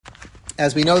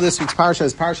As we know, this week's parsha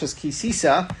is Parshas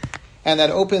Kisisa, and that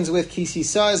opens with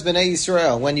Kisisa as Bnei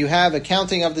Yisrael, when you have a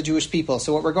counting of the Jewish people.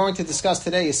 So what we're going to discuss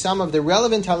today is some of the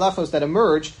relevant halachos that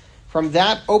emerge from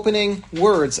that opening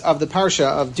words of the parsha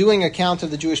of doing a count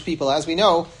of the Jewish people. As we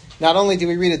know, not only do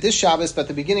we read it this Shabbos, but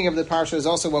the beginning of the parsha is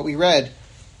also what we read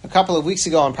a couple of weeks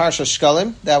ago on Parsha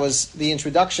Shkalim. That was the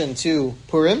introduction to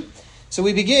Purim. So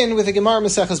we begin with the Gemara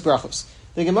Maseches Brachos.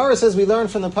 The Gemara says we learn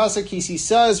from the pasuk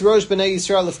Kisisa is Rosh Bnei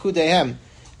Yisrael Lefkudehem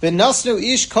V'nasnu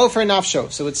ish kofer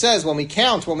nafsho. So it says when we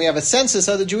count, when we have a census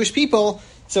of the Jewish people,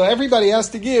 so everybody has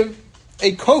to give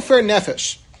a kofer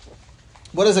nefesh.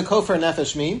 What does a kofer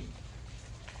nefesh mean?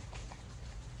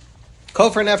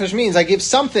 Kofer nefesh means I give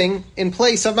something in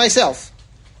place of myself,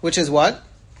 which is what?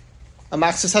 A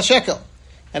machzis hashekel.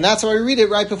 And that's why we read it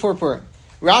right before Purim.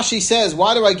 Rashi says,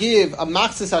 why do I give a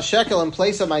machzis hashekel in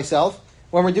place of myself?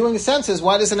 When we're doing a census,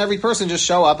 why doesn't every person just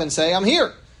show up and say, I'm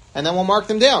here? And then we'll mark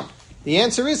them down. The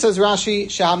answer is, says Rashi,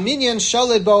 Shahaminyan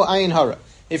sholed bo ayin hara.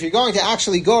 If you're going to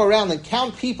actually go around and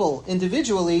count people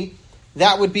individually,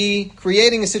 that would be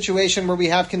creating a situation where we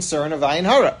have concern of ayin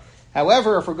hara.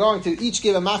 However, if we're going to each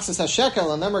give a machzis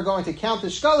hashekel and then we're going to count the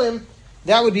shkalim,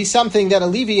 that would be something that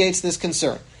alleviates this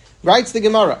concern. Writes the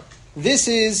Gemara, this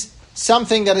is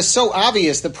something that is so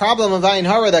obvious, the problem of ayin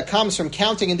hara that comes from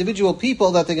counting individual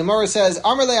people, that the Gemara says,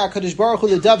 Amar le HaKadosh Baruch Hu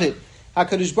le David.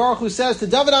 HaKadosh Baruch Hu says to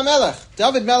David HaMelech,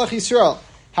 David Melech Yisrael,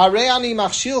 Harei ani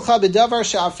machshilcha bedavar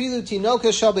she'afilu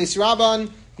tinoka shel beis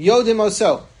Rabban yodim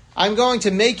oso. I'm going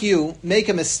to make you make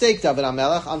a mistake, David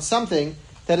HaMelech, on something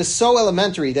that is so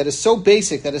elementary, that is so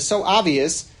basic, that is so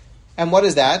obvious. And what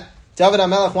is that? David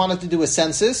HaMelech wanted to do a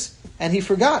census, and he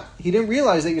forgot. He didn't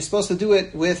realize that you're supposed to do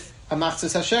it with a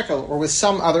machzis hashekel, or with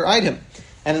some other item.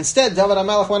 And instead, David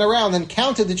HaMelech went around and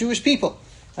counted the Jewish people.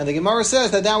 And the Gemara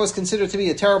says that that was considered to be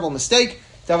a terrible mistake.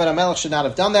 David HaMelech should not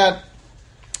have done that.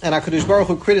 And HaKadosh Baruch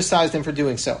Hu criticized him for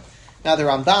doing so. Now the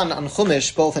Ramban on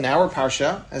Chumash, both in our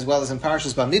Parsha, as well as in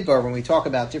Parshas Bamidbar, when we talk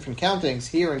about different countings,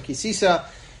 here in Kisisa,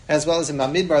 as well as in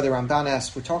Bamidbar, the Ramban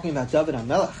asks, we're talking about David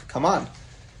HaMelech. Come on.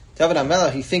 David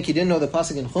HaMelech, you think he didn't know the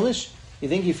pasuk in Chumash? You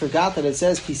think he forgot that it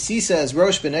says, Kisisa is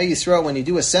Rosh Bnei Yisrael, when you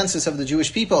do a census of the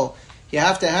Jewish people, you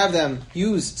have to have them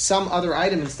use some other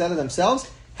item instead of themselves?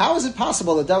 How is it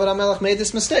possible that David HaMelech made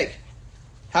this mistake?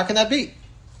 How can that be?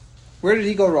 Where did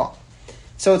he go wrong?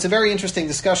 So it's a very interesting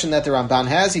discussion that the Ramban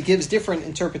has. He gives different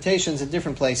interpretations in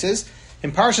different places.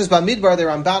 In Parshas Bamidbar, the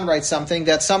Ramban writes something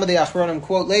that some of the Achronim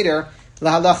quote later,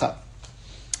 lahalacha.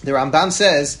 The Ramban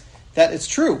says that it's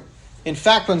true. In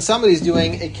fact, when somebody's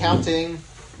doing a counting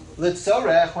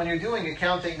litzorech, when you're doing a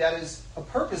counting that is a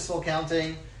purposeful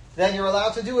counting, then you're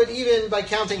allowed to do it even by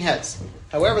counting heads.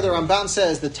 However, the Ramban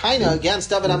says the taina against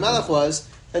David HaMelech was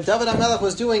that David HaMelech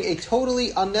was doing a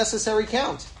totally unnecessary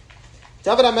count.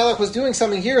 David HaMelech was doing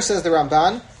something here, says the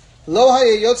Ramban, Lo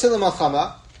haya yotze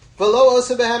l'malchama, v'lo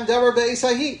osa behem davar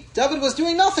be'isahi. David was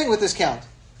doing nothing with this count.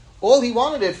 All he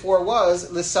wanted it for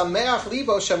was l'sameach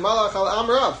libo shemalach al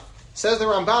amrav. Says the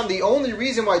Ramban, the only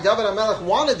reason why David HaMelech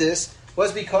wanted this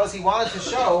was because he wanted to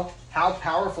show how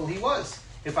powerful he was.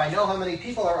 If I know how many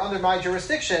people are under my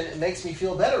jurisdiction, it makes me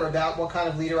feel better about what kind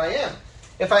of leader I am.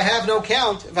 If I have no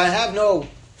count, if I have no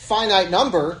finite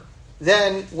number,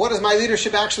 then what does my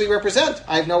leadership actually represent?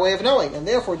 I have no way of knowing. And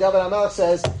therefore, David HaMelech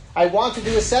says, I want to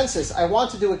do a census, I want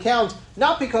to do a count,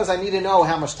 not because I need to know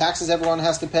how much taxes everyone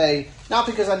has to pay, not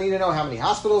because I need to know how many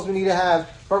hospitals we need to have,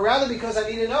 but rather because I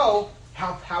need to know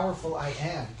how powerful I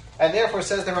am. And therefore,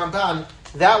 says the Ramban,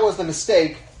 that was the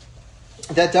mistake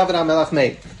that David HaMelech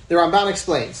made. The Ramban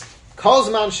explains, Kol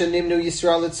zman shenimnu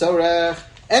Yisrael litzorech.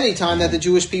 Anytime that the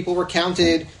Jewish people were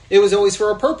counted, it was always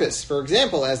for a purpose. For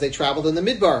example, as they traveled in the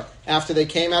Midbar, after they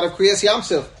came out of Kriyas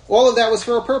Yamsuf, all of that was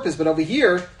for a purpose. But over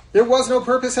here, there was no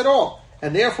purpose at all.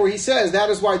 And therefore, he says, that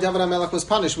is why David HaMelech was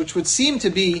punished, which would seem to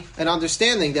be an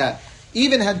understanding that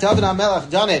even had David HaMelech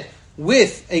done it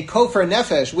with a kofer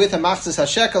nefesh, with a machzis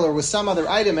hashekel, or with some other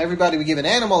item, everybody would give an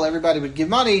animal, everybody would give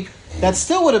money, that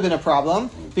still would have been a problem,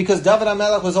 because David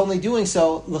HaMelech was only doing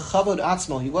so l'chavod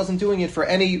atzmo. He wasn't doing it for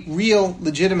any real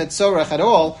legitimate tzorech at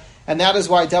all, and that is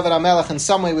why David HaMelech in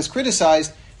some way was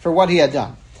criticized for what he had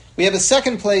done. We have a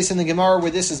second place in the Gemara where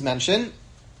this is mentioned.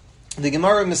 The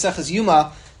Gemara in Maseches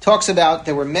Yuma talks about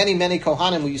there were many, many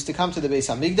Kohanim who used to come to the Beis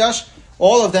HaMikdash.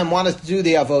 All of them wanted to do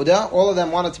the avoda. All of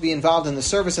them wanted to be involved in the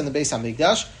service in the Beis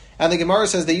HaMikdash. And the Gemara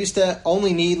says they used to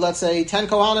only need, let's say, 10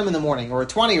 Kohanim in the morning, or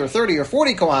 20, or 30, or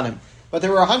 40 Kohanim. But there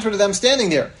were 100 of them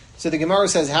standing there. So the Gemara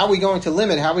says, how are we going to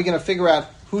limit, how are we going to figure out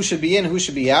who should be in, who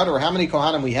should be out, or how many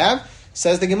Kohanim we have?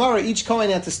 Says the Gemara, each Kohen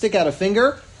had to stick out a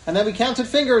finger, and then we counted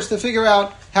fingers to figure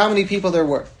out how many people there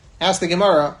were. Ask the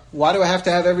Gemara, why do I have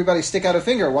to have everybody stick out a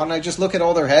finger? Why don't I just look at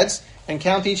all their heads and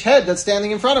count each head that's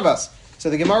standing in front of us? So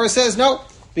the Gemara says, no,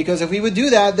 because if we would do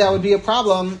that, that would be a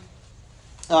problem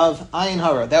of ayin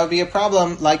hara. That would be a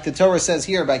problem, like the Torah says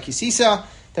here by Kisisa,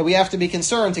 that we have to be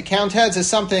concerned to count heads as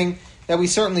something that we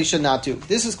certainly should not do.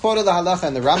 This is quoted the halacha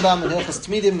in the Rambam and Hilchos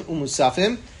Tmidim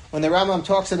Umusafim, when the Rambam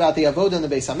talks about the avodah in the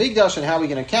Beis Hamikdash and how we're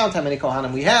going to count how many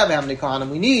kohanim we have, how many kohanim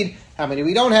we need, how many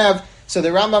we don't have. So the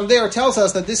Rambam there tells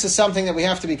us that this is something that we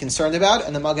have to be concerned about,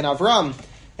 and the Magen Avram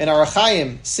in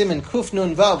Arachayim, Siman Kuf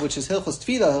Nun Vav, which is Hilchos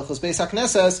Tfilah, Hilchos Beis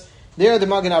HaKnesses, there the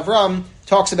Magen Avram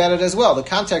talks about it as well. The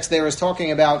context there is talking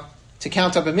about to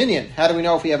count up a minyan. How do we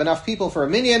know if we have enough people for a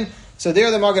minyan? So there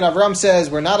the Magen Avram says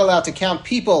we're not allowed to count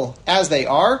people as they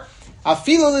are.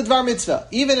 Afilu lidvar mitzvah.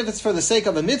 Even if it's for the sake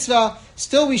of a mitzvah,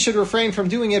 still we should refrain from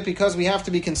doing it because we have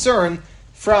to be concerned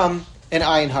from an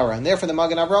ayin hara. And therefore the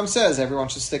Magen Avram says everyone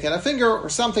should stick out a finger or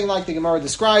something like the Gemara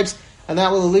describes, and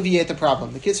that will alleviate the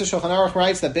problem. The Kitzur Shulchan Aruch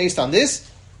writes that based on this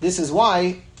is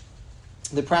why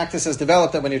the practice has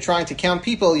developed that when you're trying to count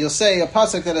people, you'll say a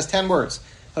pasuk that has 10 words.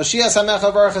 Hoshia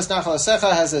Samecha Baruchas Nachal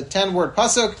Asecha has a 10-word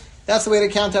pasuk. That's the way to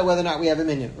count out whether or not we have a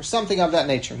minyan, or something of that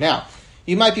nature. Now,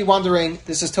 you might be wondering,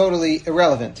 this is totally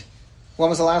irrelevant. When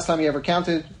was the last time you ever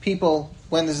counted people?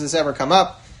 When does this ever come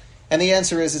up? And the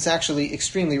answer is, it's actually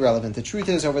extremely relevant. The truth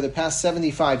is, over the past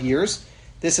 75 years,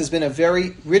 this has been a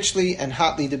very richly and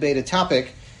hotly debated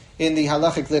topic in the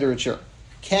halachic literature.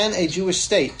 Can a Jewish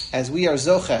state, as we are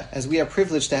zoche, as we are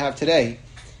privileged to have today,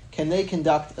 can they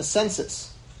conduct a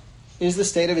census? Is the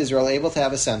state of Israel able to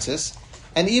have a census?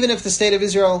 And even if the state of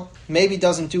Israel maybe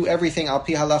doesn't do everything al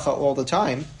pi halacha all the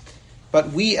time,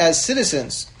 but we as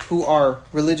citizens who are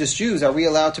religious Jews, are we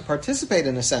allowed to participate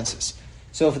in a census?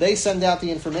 So if they send out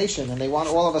the information and they want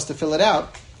all of us to fill it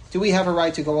out, do we have a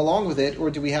right to go along with it,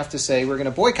 or do we have to say we're going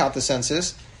to boycott the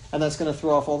census and that's going to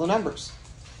throw off all the numbers?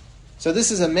 So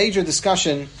this is a major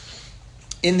discussion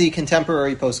in the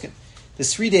contemporary poskim. The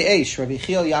Sridei Eish, Rabbi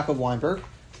Chiel Yaakov Weinberg,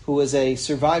 who was a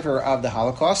survivor of the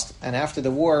Holocaust, and after the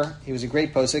war, he was a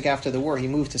great posek. After the war, he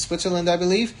moved to Switzerland, I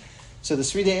believe. So the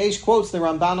Sridei Eish quotes the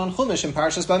Ramban on Chumash in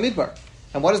Parshas Bamidbar.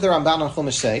 And what does the Ramban on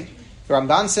Chumash say? The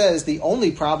Ramban says the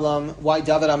only problem why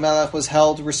David HaMelech was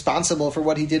held responsible for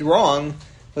what he did wrong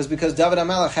was because David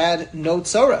HaMelech had no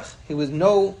tzorach. There was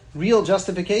no real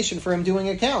justification for him doing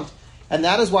a count. And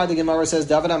that is why the Gemara says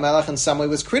David HaMelech in some way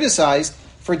was criticized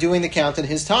for doing the count in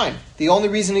his time. The only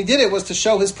reason he did it was to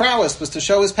show his prowess, was to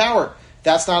show his power.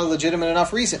 That's not a legitimate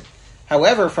enough reason.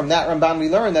 However, from that Ramban we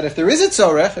learn that if there is a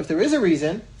tzorech, if there is a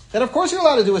reason, then of course you're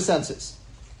allowed to do a census.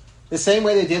 The same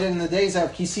way they did it in the days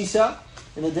of Kisisa,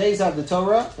 in the days of the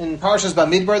Torah, in Parshas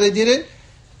Bamidbar they did it.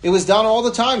 It was done all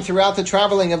the time throughout the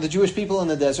traveling of the Jewish people in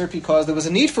the desert because there was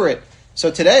a need for it.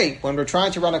 So today, when we're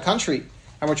trying to run a country,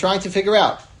 and we're trying to figure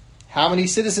out how many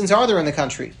citizens are there in the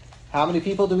country, how many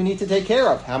people do we need to take care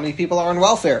of, how many people are on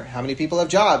welfare, how many people have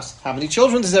jobs, how many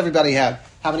children does everybody have,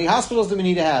 how many hospitals do we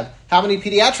need to have, how many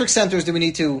pediatric centers do we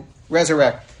need to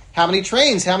resurrect, how many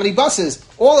trains, how many buses,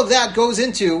 all of that goes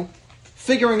into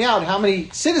figuring out how many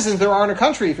citizens there are in a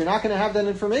country. If you're not going to have that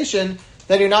information,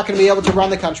 then you're not going to be able to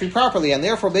run the country properly. And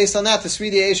therefore, based on that, the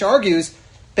Sridei Eish argues,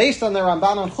 based on the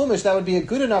Ramban on Chumash, that would be a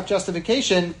good enough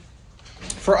justification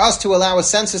for us to allow a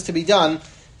census to be done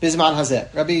Bizman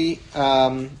Hazeh. Rabbi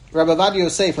Ovadia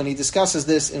Yosef, when he discusses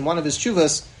this in one of his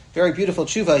tshuvas, very beautiful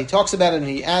tshuva, he talks about it and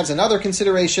he adds another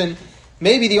consideration.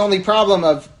 Maybe the only problem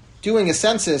of doing a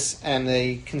census and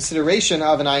a consideration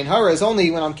of an ayin hara is only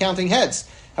when I'm counting heads.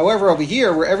 However, over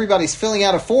here, where everybody's filling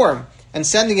out a form and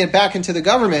sending it back into the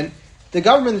government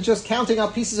is just counting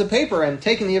up pieces of paper and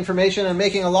taking the information and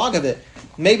making a log of it.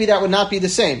 Maybe that would not be the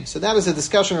same. So that is a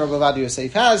discussion Rabbi Ovadia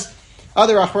Yosef has.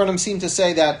 Other Achronim seem to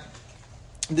say that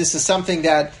this is something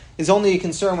that is only a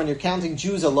concern when you're counting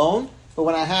Jews alone, but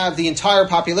when I have the entire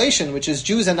population, which is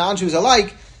Jews and non-Jews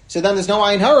alike, so then there's no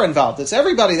ayin hara involved. It's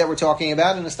everybody that we're talking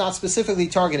about, and it's not specifically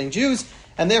targeting Jews,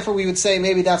 and therefore we would say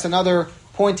maybe that's another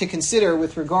point to consider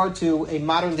with regard to a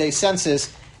modern-day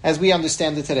census as we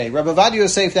understand it today. Rabbi Ovadia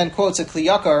Yosef then quotes a Kli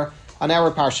Yakar on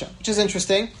our Parsha, which is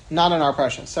interesting, not on our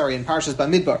Parsha, in Parshas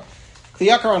Bamidbar. Kli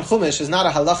Yakar on Chumash is not a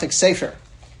halachic sefer,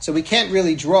 so we can't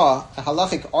really draw a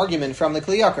halachic argument from the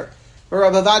Kli Yakar. But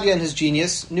Rabbi Ovadia in his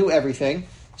genius knew everything,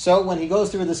 so when he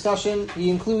goes through a discussion, he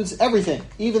includes everything,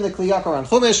 even the Kli Yakar on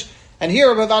Chumash, and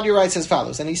here Rabbi Ovadia writes as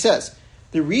follows, and he says,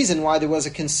 the reason why there was a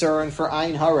concern for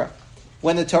ayin hara,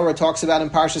 when the Torah talks about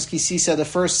in Parshas Kisisa, the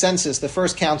first census, the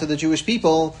first count of the Jewish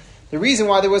people, the reason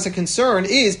why there was a concern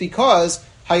is because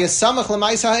Hayasamach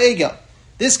Lamaisa Ha'egel.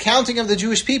 This counting of the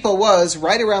Jewish people was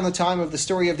right around the time of the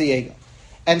story of the Egel.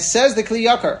 And says the Kli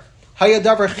Yakar,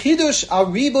 Hayadavar Chidush Al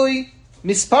Ribui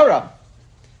mispara.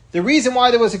 The reason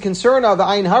why there was a concern of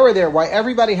ayin hara there, why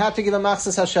everybody had to give a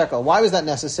machzas hashekel, why was that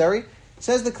necessary?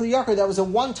 Says the Kli Yakar, that was a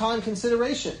one-time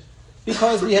consideration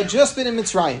because we had just been in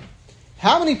Mitzrayim.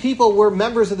 How many people were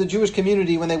members of the Jewish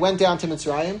community when they went down to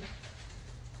Mitzrayim?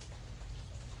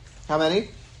 How many?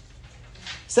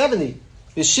 70.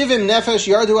 V'shivim nefesh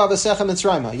yardu avasecha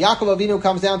Mitzrayim. Yaakov Avinu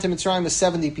comes down to Mitzrayim with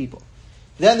 70 people.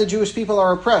 Then the Jewish people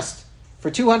are oppressed for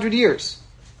 200 years.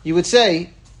 You would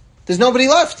say, there's nobody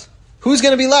left. Who's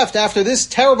going to be left after this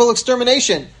terrible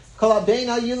extermination? They killed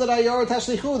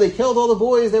all the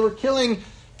boys. They were killing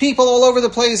people all over the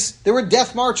place. There were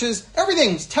death marches.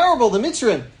 Everything's terrible, the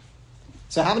Mitzrayim.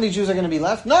 So how many Jews are going to be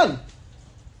left? None.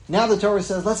 Now the Torah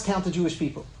says, let's count the Jewish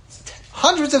people.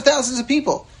 Hundreds of thousands of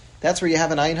people. That's where you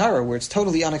have an ayin hara, where it's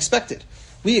totally unexpected.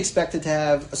 We expected to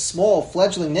have a small,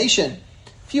 fledgling nation,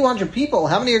 a few hundred people.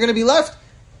 How many are going to be left?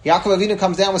 Yaakov Avinu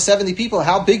comes down with 70 people.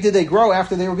 How big did they grow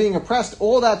after they were being oppressed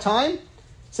all that time?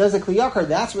 Says the Kli Yakar,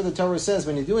 that's where the Torah says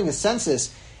when you're doing a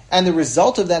census, and the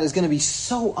result of that is going to be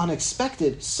so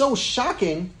unexpected, so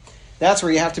shocking, that's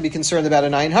where you have to be concerned about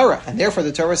an ayin hara. And therefore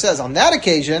the Torah says on that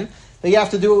occasion that you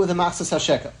have to do it with a machzas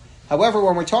hashekel. However,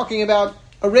 when we're talking about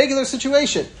a regular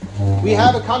situation, we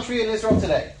have a country in Israel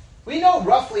today. We know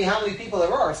roughly how many people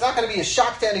there are. It's not going to be a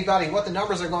shock to anybody what the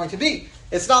numbers are going to be.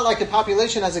 It's not like the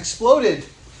population has exploded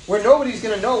where nobody's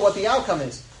going to know what the outcome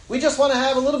is. We just want to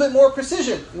have a little bit more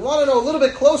precision. We want to know a little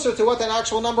bit closer to what that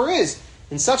actual number is.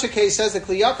 In such a case, says the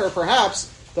Kli Yakar,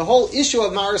 perhaps the whole issue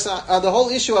of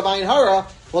ayin hara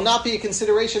will not be a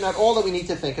consideration at all that we need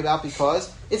to think about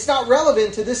because it's not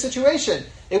relevant to this situation.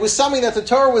 It was something that the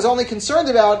Torah was only concerned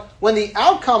about when the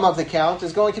outcome of the count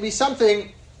is going to be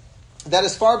something that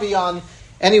is far beyond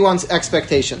anyone's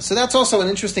expectations. So that's also an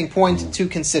interesting point to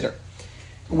consider.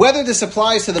 Whether this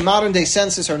applies to the modern day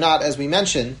census or not, as we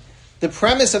mentioned, the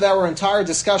premise of our entire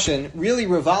discussion really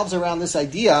revolves around this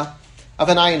idea of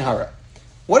an ayin hara.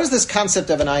 What is this concept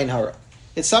of an ayin hara?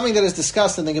 It's something that is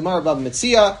discussed in the Gemara Bava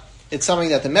Metzia. It's something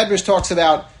that the Medrash talks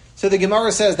about. So the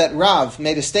Gemara says that Rav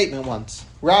made a statement once.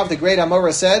 Rav, the great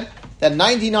Amora, said that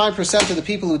 99% of the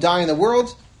people who die in the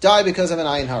world die because of an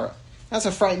ayin hara. That's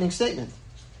a frightening statement.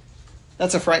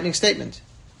 That's a frightening statement.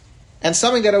 And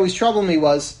something that always troubled me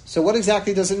was, so what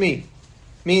exactly does it mean?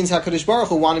 It means HaKadosh Baruch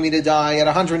Hu wanted me to die at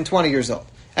 120 years old.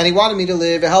 And he wanted me to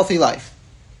live a healthy life.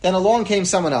 Then along came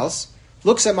someone else,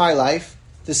 looks at my life,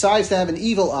 decides to have an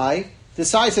evil eye,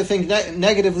 decides to think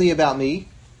negatively about me,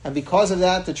 and because of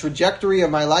that, the trajectory of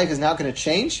my life is now going to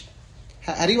change?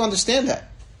 How do you understand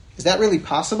that? Is that really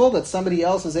possible, that somebody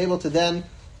else is able to then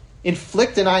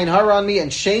inflict an ayin hara on me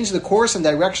and change the course and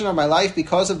direction of my life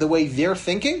because of the way they're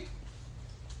thinking?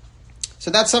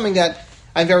 So that's something that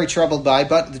I'm very troubled by,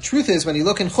 but the truth is, when you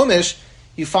look in Chumash,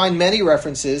 you find many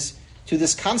references to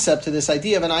this concept, to this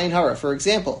idea of an ayin hara. For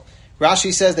example,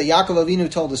 Rashi says that Yaakov Avinu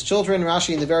told his children,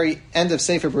 Rashi in the very end of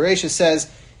Sefer Bereshis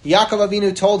says, Yaakov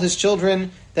Avinu told his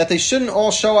children that they shouldn't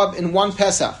all show up in one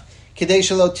Pesach. Kidei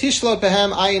shelo tishlot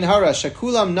behem ayin hara,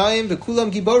 shakulam naim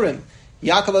v'kulam giborim.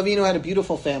 Yaakov Avinu had a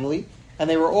beautiful family, and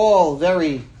they were all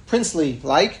very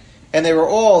princely-like, and they were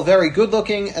all very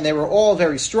good-looking, and they were all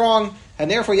very strong, and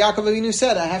therefore Yaakov Avinu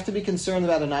said, I have to be concerned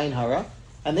about an ayin hara,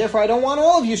 and therefore I don't want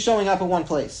all of you showing up in one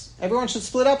place. Everyone should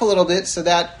split up a little bit so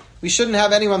that we shouldn't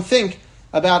have anyone think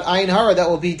about ayin hara that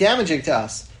will be damaging to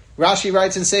us. Rashi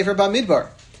writes in Sefer Bamidbar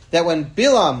that when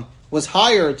Bilam was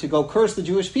hired to go curse the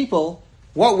Jewish people,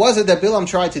 what was it that Bilam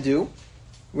tried to do?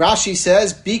 Rashi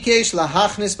says, Bikesh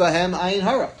lahachnis bahem ayin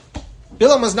hara.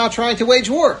 Bilam was not trying to wage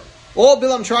war. All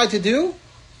Bilam tried to do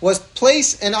was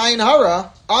place an ayin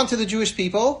hara onto the Jewish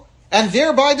people and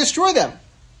thereby destroy them.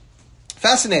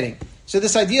 Fascinating. So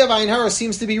this idea of ayin hara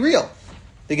seems to be real.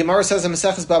 The Gemara says in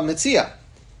Maseches Bava Metzia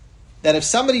that if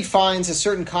somebody finds a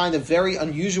certain kind of very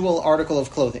unusual article of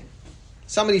clothing,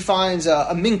 somebody finds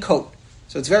a mink coat,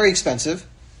 so it's very expensive,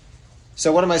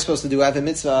 so what am I supposed to do? I have a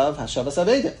mitzvah of Hashavas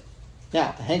Aveda.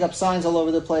 Now, I hang up signs all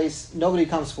over the place, nobody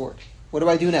comes for it. What do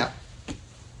I do now?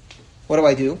 What do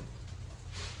I do?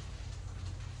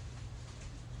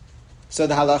 So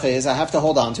the halacha is I have to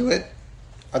hold on to it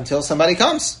until somebody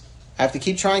comes. I have to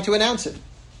keep trying to announce it.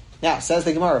 Now, says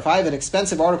the Gemara, if I have an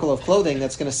expensive article of clothing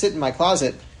that's going to sit in my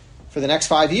closet for the next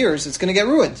 5 years, it's going to get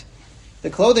ruined. The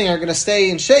clothing are going to stay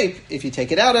in shape if you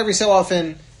take it out every so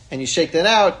often and you shake that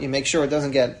out, you make sure it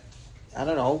doesn't get,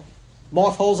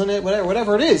 moth holes in it,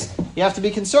 whatever it is. You have to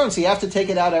be concerned, so you have to take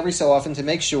it out every so often to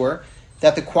make sure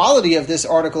that the quality of this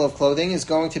article of clothing is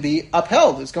going to be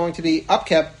upheld, is going to be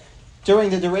upkept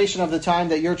during the duration of the time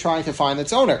that you're trying to find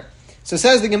its owner. So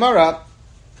says the Gemara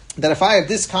that if I have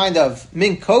this kind of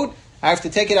mink coat, I have to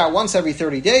take it out once every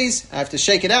 30 days. I have to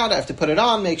shake it out. I have to put it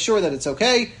on, make sure that it's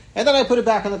okay. And then I put it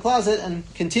back in the closet and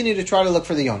continue to try to look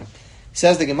for the Yonah.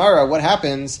 Says the Gemara, what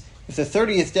happens if the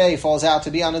 30th day falls out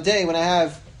to be on a day when I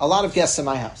have a lot of guests in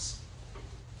my house?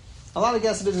 A lot of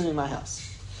guests visiting my house.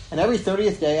 And every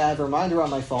 30th day I have a reminder on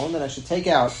my phone that I should take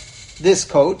out this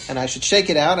coat and I should shake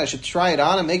it out, I should try it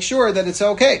on and make sure that it's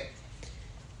okay.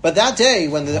 But that day,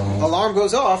 when the alarm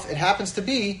goes off, it happens to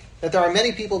be that there are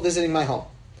many people visiting my home.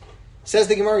 Says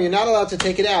the Gemara, you're not allowed to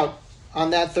take it out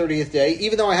on that 30th day,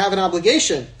 even though I have an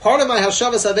obligation. Part of my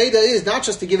Hashavas Aveda is not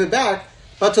just to give it back,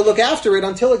 but to look after it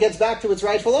until it gets back to its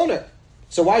rightful owner.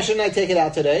 So why shouldn't I take it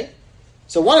out today?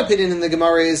 So one opinion in the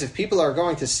Gemara is if people are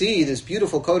going to see this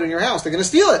beautiful coat in your house, they're going to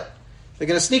steal it. They're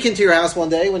going to sneak into your house one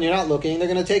day when you're not looking. They're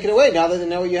going to take it away now that they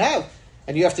know what you have.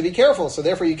 And you have to be careful, so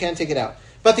therefore you can't take it out.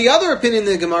 But the other opinion in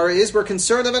the Gemara is we're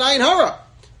concerned of an ayin hara.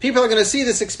 People are going to see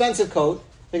this expensive coat.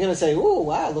 They're going to say, oh,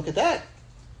 wow, look at that.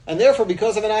 And therefore,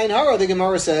 because of an ayin hara, the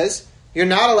Gemara says, you're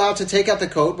not allowed to take out the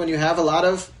coat when you have a lot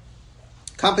of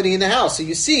company in the house. So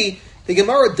you see, the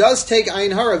Gemara does take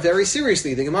ayin hara very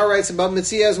seriously. The Gemara writes above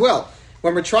Mitzvah as well.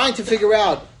 When we're trying to figure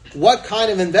out what kind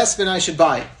of investment I should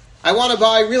buy. I want to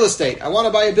buy real estate. I want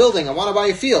to buy a building. I want to buy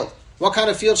a field. What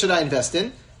kind of field should I invest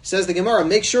in? Says the Gemara,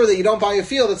 make sure that you don't buy a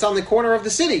field that's on the corner of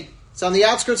the city. It's on the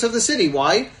outskirts of the city.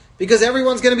 Why? Because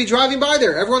everyone's going to be driving by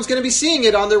there. Everyone's going to be seeing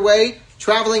it on their way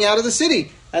traveling out of the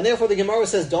city. And therefore the Gemara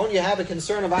says, don't you have a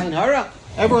concern of ayin hara?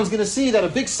 Everyone's going to see that a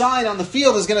big sign on the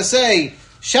field is going to say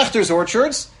Schechter's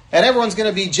Orchards, and everyone's going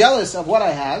to be jealous of what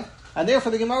I have. And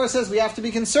therefore the Gemara says we have to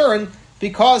be concerned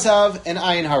because of an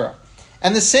ayin hara.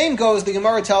 And the same goes, the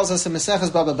Gemara tells us in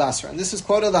Maseches Baba Basra. And this is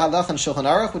quoted the halacha in Shulchan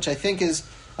Aruch, which I think is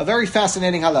a very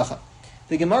fascinating halacha.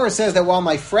 The Gemara says that while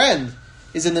my friend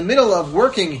is in the middle of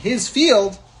working his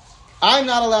field, I'm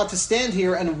not allowed to stand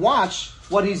here and watch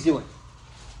what he's doing.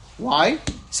 Why?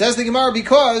 Says the Gemara,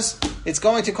 because it's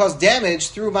going to cause damage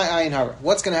through my ayin hara.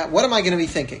 What am I going to be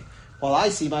thinking? Well, I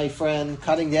see my friend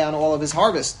cutting down all of his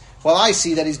harvest. Well, I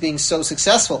see that he's being so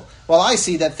successful. Well, I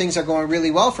see that things are going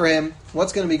really well for him.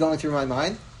 What's going to be going through my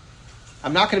mind?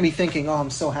 I'm not going to be thinking, oh,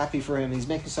 I'm so happy for him. He's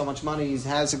making so much money. He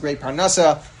has a great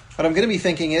parnasa. What I'm going to be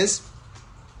thinking is,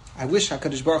 I wish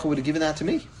HaKadosh Baruch Hu would have given that to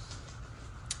me.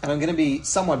 And I'm going to be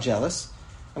somewhat jealous.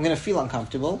 I'm going to feel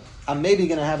uncomfortable. I'm maybe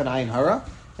going to have an ayin hara.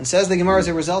 And says the Gemara, as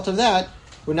a result of that,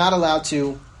 we're not allowed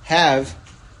to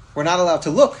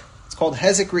look. It's called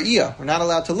hezek re'iyah. We're not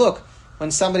allowed to look when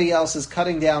somebody else is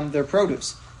cutting down their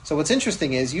produce. So what's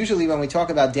interesting is, usually when we talk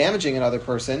about damaging another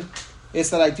person, it's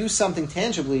that I do something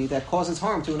tangibly that causes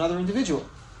harm to another individual.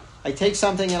 I take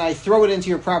something and I throw it into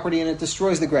your property and it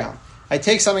destroys the ground. I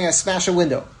take something, I smash a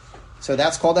window. So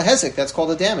that's called a hezek, that's called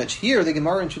a damage. Here, the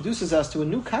Gemara introduces us to a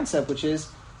new concept, which is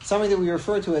something that we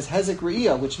refer to as hezek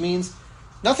re'iyah, which means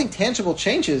nothing tangible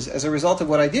changes as a result of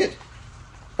what I did.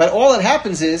 But all that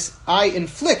happens is, I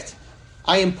impose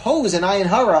an ayin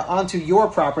hara onto your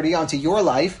property, onto your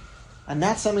life, and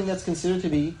that's something that's considered to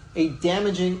be a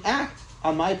damaging act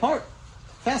on my part.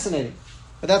 Fascinating.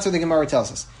 But that's what the Gemara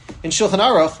tells us. In Shulchan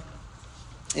Aruch,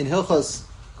 in Hilchos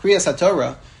Kriyas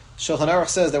HaTorah, Shulchan Aruch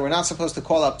says that we're not supposed to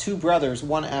call up two brothers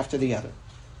one after the other.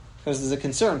 Because there's a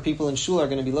concern. People in shul are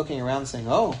going to be looking around saying,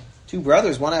 oh, two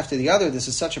brothers one after the other, this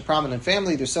is such a prominent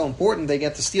family, they're so important, they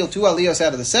get to steal 2 aliyos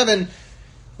out of the 7.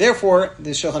 Therefore,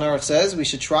 the Shulchan Aruch says we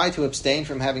should try to abstain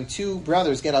from having two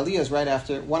brothers get aliyos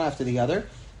one after the other.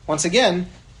 Once again,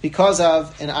 because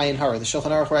of an ayin hara. The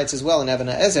Shulchan Aruch writes as well in Even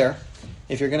HaEzer,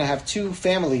 if you're going to have two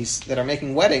families that are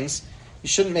making weddings, you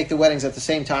shouldn't make the weddings at the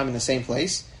same time in the same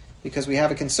place, because we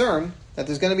have a concern that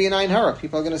there's going to be an ayin hara.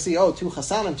 People are going to see, oh, 2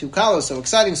 chasanim, 2 kalos, so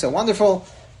exciting, so wonderful.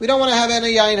 We don't want to have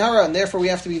any ayin hara, and therefore we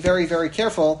have to be very, very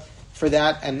careful for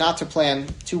that and not to plan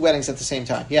 2 weddings at the same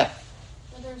time. Yeah?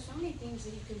 Well, there are so many things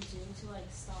that you can do to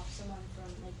stop someone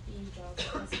from being jealous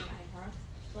against an ayin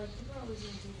hara. People are always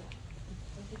going to do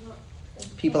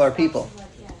that. People are people.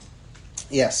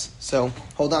 Yes. So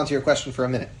hold on to your question for a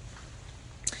minute.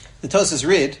 The Tosas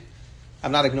Rid,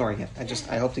 I'm not ignoring it.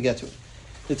 I hope to get to it.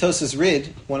 The Tosas Rid,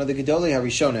 one of the Gedolei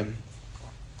HaRishonim,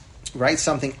 writes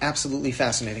something absolutely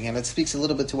fascinating, and it speaks a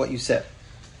little bit to what you said.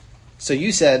 So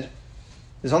you said,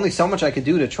 there's only so much I could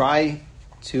do to try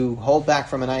to hold back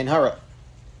from an ayin hara.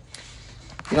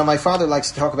 My father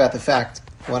likes to talk about the fact,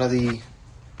 one of the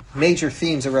major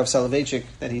themes of Rav Soloveitchik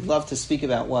that he loved to speak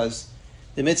about was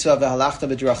the mitzvah of v'halachta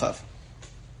b'drachav.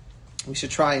 We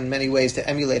should try in many ways to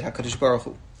emulate HaKadosh Baruch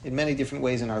Hu, in many different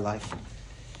ways in our life.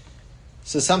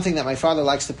 So something that my father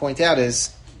likes to point out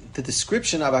is, the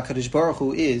description of HaKadosh Baruch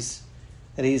Hu is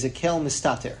that he is a kel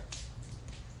mistater.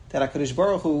 That HaKadosh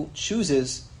Baruch Hu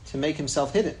chooses to make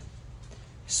himself hidden.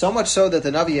 So much so that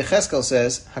the Navi Yecheskel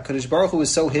says, HaKadosh Baruch Hu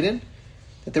is so hidden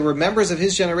that there were members of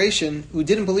his generation who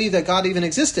didn't believe that God even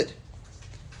existed.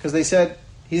 Because they said,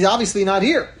 he's obviously not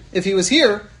here. If he was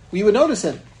here, we would notice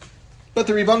him. But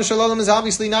the Ribono Shel Olam is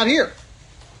obviously not here.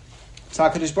 So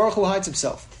HaKadosh Baruch Hu hides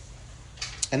himself.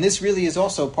 And this really is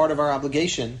also part of our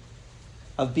obligation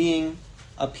of being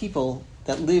a people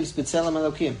that lives B'Tselem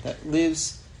Elokim, that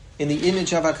lives in the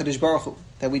image of HaKadosh Baruch Hu,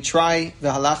 that we try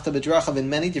V'halachta b'drachav in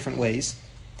many different ways.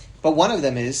 But one of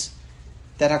them is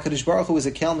that HaKadosh Baruch Hu is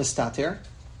a kel mistater,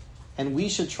 and we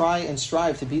should try and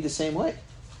strive to be the same way.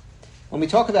 When we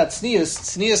talk about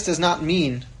tznius does not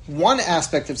mean, one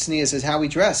aspect of tznius is how we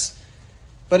dress,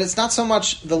 but it's not so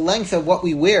much the length of what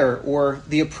we wear or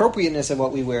the appropriateness of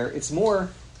what we wear. It's more,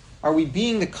 are we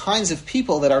being the kinds of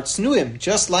people that are tznuim,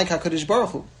 just like HaKadosh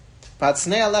Baruch Hu?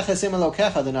 V'atznei alecha sim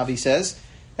elokecha, the Navi says.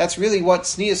 That's really what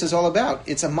tznius is all about.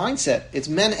 It's a mindset. It's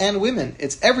men and women.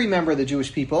 It's every member of the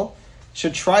Jewish people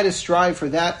should try to strive for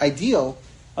that ideal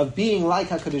of being like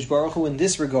HaKadosh Baruch Hu in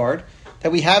this regard,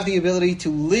 that we have the ability to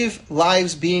live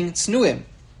lives being tznuim.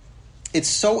 It's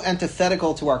so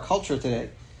antithetical to our culture today,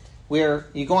 where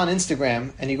you go on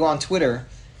Instagram and you go on Twitter,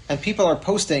 and people are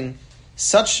posting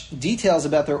such details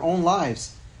about their own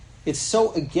lives. It's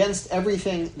so against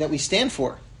everything that we stand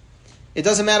for. It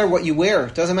doesn't matter what you wear.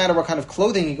 It doesn't matter what kind of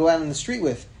clothing you go out in the street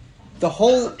with. The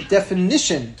whole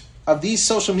definition of these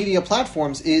social media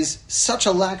platforms is such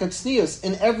a lack of tznius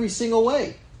in every single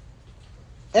way.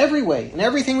 Every way, in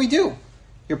everything we do.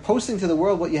 You're posting to the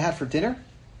world what you had for dinner,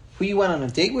 who you went on a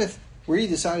date with, where you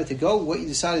decided to go, what you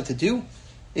decided to do.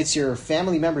 It's your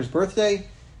family member's birthday.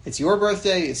 It's your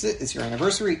birthday. It's your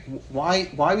anniversary. Why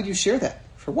would you share that?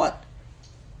 For what?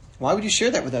 Why would you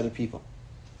share that with other people?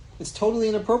 It's totally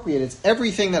inappropriate. It's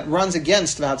everything that runs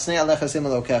against V'hatznei alecha sim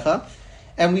elokecha,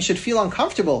 and we should feel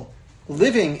uncomfortable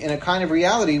living in a kind of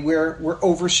reality where we're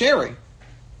oversharing.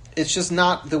 It's just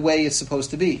not the way it's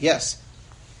supposed to be. Yes?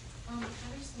 Kind of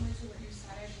similar to what you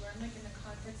said, I've learned in the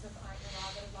context of Ayin Hara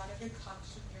that a lot of it comes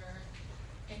from your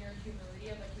inner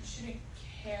humility of you shouldn't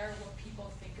care what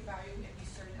people think about you in these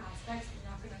certain aspects.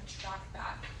 You're not going to track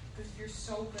that because you're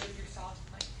so good at yourself.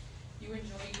 You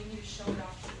enjoy it, you need to show it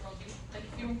off to the world.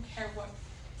 If you don't care what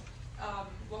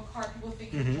car people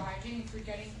think you're driving, if you're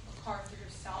getting a car for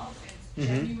yourself and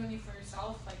genuinely for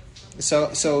yourself,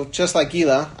 So just like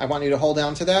Gila, I want you to hold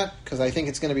down to that because I think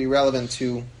it's going to be relevant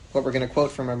to what we're going to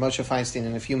quote from our Moshe Feinstein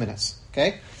in a few minutes.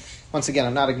 Okay? Once again,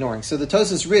 I'm not ignoring. So the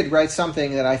Tosas Rid writes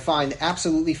something that I find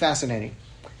absolutely fascinating.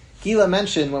 Gila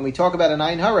mentioned when we talk about an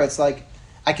Ayin Hara, it's like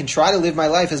I can try to live my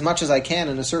life as much as I can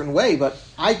in a certain way, but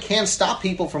I can't stop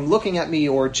people from looking at me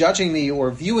or judging me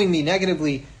or viewing me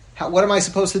negatively. What am I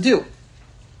supposed to do?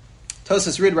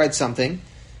 Tosas Rid writes something.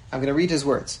 I'm going to read his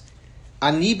words.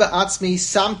 Ani ba'atzmi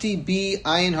samti bi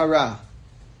ayin hara.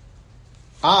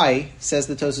 I, says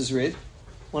the Tosas Rid,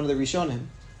 one of the Rishonim,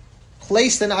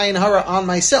 placed an ayin hara on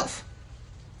myself.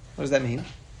 What does that mean?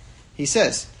 He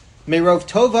says, Merov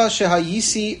tova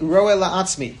shehayisi roe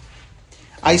la'atzmi.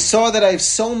 I saw that I have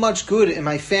so much good in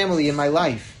my family, in my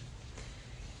life.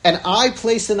 And I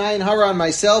placed an ayin hara on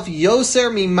myself,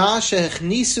 yoser mima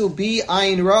shehechnisu bi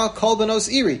ayin ra kol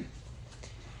benos iri.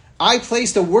 I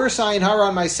placed a worse ayin hara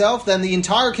on myself than the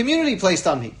entire community placed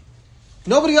on me.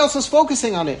 Nobody else was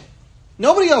focusing on it.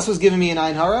 Nobody else was giving me an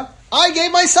ayin hara. I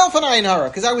gave myself an ayin hara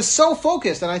because I was so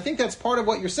focused, and I think that's part of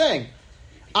what you're saying.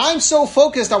 I'm so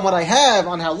focused on what I have,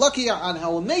 on how lucky, on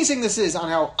how amazing this is, on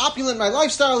how opulent my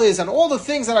lifestyle is, on all the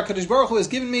things that HaKadosh Baruch Hu has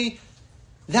given me,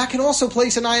 that can also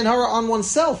place an ayin hara on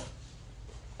oneself.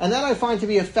 And that I find to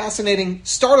be a fascinating,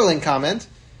 startling comment,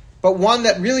 but one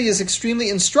that really is extremely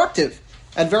instructive,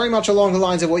 and very much along the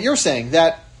lines of what you're saying,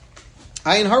 that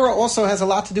ayin hara also has a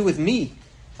lot to do with me,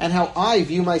 and how I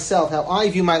view myself, how I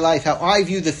view my life, how I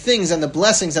view the things and the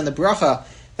blessings and the bracha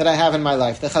that I have in my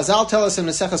life. The Chazal tell us in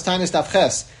Maseches Taanis Daf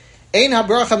Ches, Ein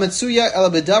habracha metzuya el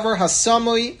bedavar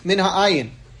hasamoi min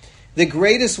ha'ayin. The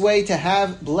greatest way to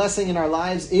have blessing in our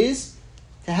lives is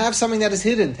to have something that is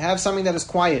hidden, to have something that is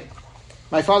quiet.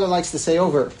 My father likes to say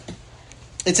over,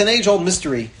 it's an age-old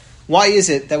mystery. Why is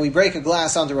it that we break a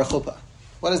glass under a chuppah?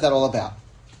 What is that all about?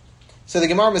 So the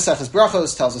Gemara Maseches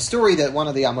Brachos tells a story that one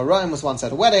of the Amoraim was once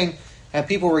at a wedding, and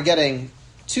people were getting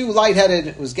too lightheaded,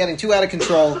 it was getting too out of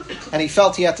control, and he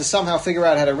felt he had to somehow figure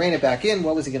out how to rein it back in.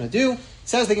 What was he going to do?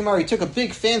 Says the Gemara, he took a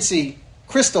big fancy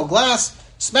crystal glass,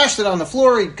 smashed it on the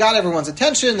floor, he got everyone's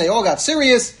attention, they all got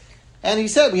serious, and he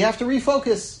said, we have to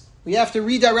refocus, we have to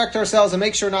redirect ourselves and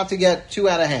make sure not to get too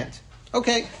out of hand.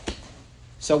 Okay,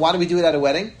 so why do we do it at a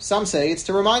wedding? Some say it's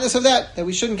to remind us of that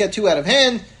we shouldn't get too out of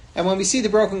hand, and when we see the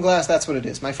broken glass, that's what it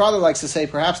is. My father likes to say,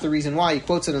 perhaps the reason why, he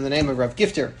quotes it in the name of Rav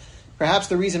Gifter, Perhaps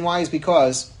the reason why is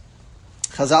because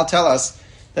Chazal tell us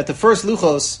that the first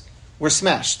luchos were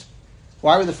smashed.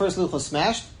 Why were the first luchos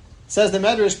smashed? Says the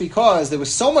Medrash because there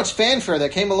was so much fanfare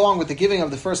that came along with the giving of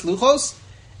the first luchos,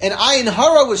 and ayin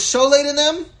hara was sholed in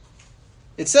them.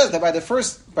 It says that by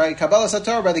Kabbalah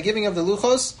Satorah, by the giving of the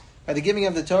luchos, by the giving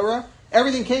of the Torah,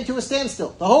 everything came to a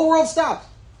standstill. The whole world stopped.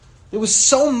 There was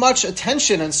so much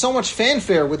attention and so much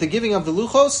fanfare with the giving of the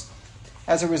luchos.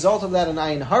 As a result of that, an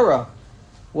ayin hara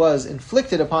was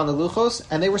inflicted upon the luchos,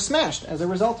 and they were smashed as a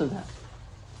result of that.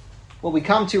 What we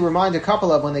come to remind a couple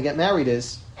of when they get married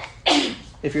is,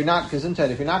 if you're not going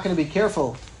to be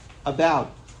careful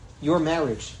about your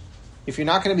marriage, if you're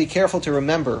not going to be careful to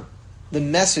remember the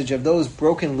message of those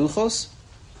broken luchos,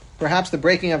 perhaps the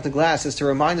breaking of the glass is to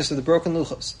remind us of the broken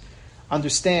luchos.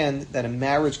 Understand that a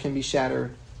marriage can be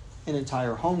shattered, an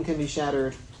entire home can be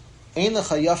shattered. Ein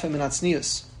lecha yafeh min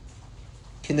hatznius.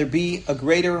 Can there be a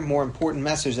greater, more important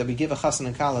message that we give a chassan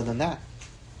and kala than that?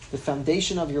 The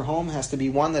foundation of your home has to be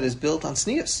one that is built on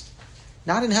tznius.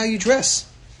 Not in how you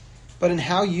dress, but in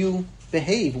how you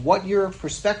behave, what your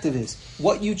perspective is,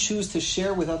 what you choose to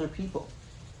share with other people.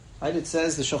 Right? It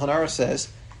says, the Shulchan Aruch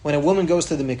says, when a woman goes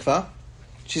to the mikvah,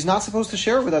 she's not supposed to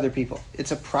share it with other people.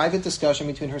 It's a private discussion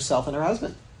between herself and her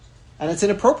husband. And it's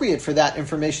inappropriate for that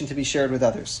information to be shared with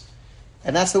others.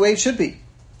 And that's the way it should be.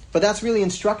 But that's really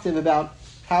instructive about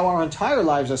how our entire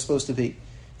lives are supposed to be.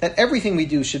 That everything we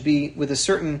do should be with a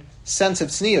certain sense of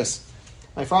tznius.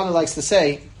 My father likes to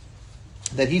say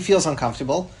that he feels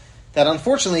uncomfortable, that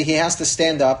unfortunately he has to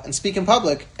stand up and speak in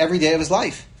public every day of his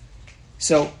life.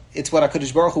 So it's what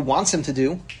HaKadosh Baruch Hu wants him to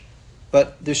do,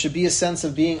 but there should be a sense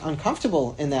of being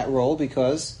uncomfortable in that role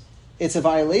because it's a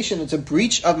violation, it's a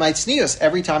breach of my tznius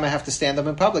every time I have to stand up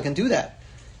in public and do that.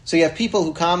 So you have people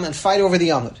who come and fight over the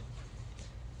Yamud.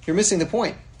 You're missing the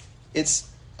point. It's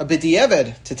a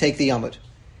b'di'eved to take the Yamud.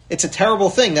 It's a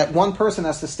terrible thing that one person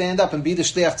has to stand up and be the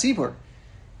shliach tzibur.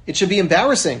 It should be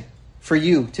embarrassing for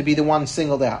you to be the one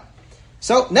singled out.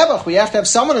 So, Nebuch, we have to have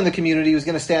someone in the community who's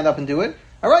going to stand up and do it.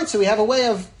 All right, so we have a way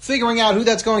of figuring out who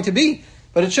that's going to be.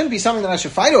 But it shouldn't be something that I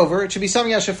should fight over. It should be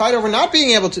something I should fight over not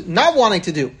being able to, not wanting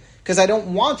to do. Because I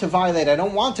don't want to violate, I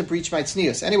don't want to breach my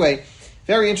tznius. Anyway,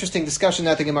 very interesting discussion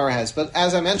that the Gemara has. But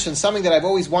as I mentioned, something that I've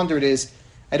always wondered is,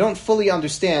 I don't fully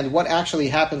understand what actually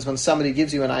happens when somebody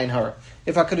gives you an ayin hara.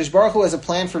 If HaKadosh Baruch Hu has a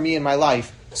plan for me in my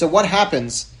life, so what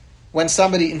happens when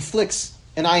somebody inflicts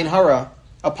an ayin hara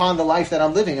upon the life that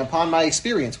I'm living, upon my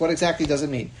experience? What exactly does it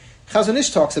mean? Chazon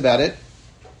Ish talks about it,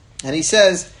 and he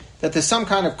says that there's some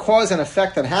kind of cause and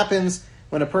effect that happens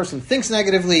when a person thinks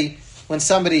negatively, when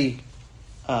somebody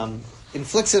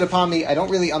inflicts it upon me. I don't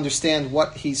really understand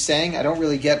what he's saying. I don't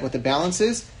really get what the balance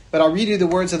is, but I'll read you the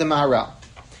words of the Maharal.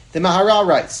 The Maharal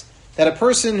writes that a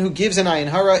person who gives an ayin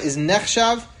hara is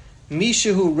nechshav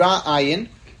mishehu ra ayin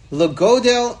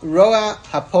legodel roa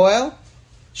hapoel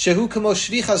shehu kamo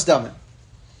shvichas damim.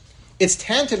 It's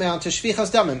tantamount to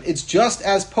shvichas damim. It's just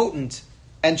as potent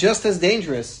and just as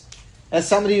dangerous as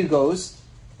somebody who goes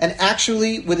and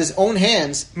actually, with his own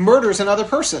hands, murders another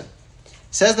person.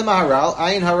 Says the Maharal,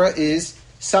 ayin hara is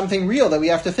something real that we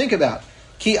have to think about.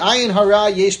 Ki ayin hara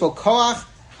yesh bo koach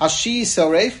ashi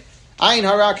soref. Ayin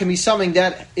hara can be something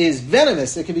that is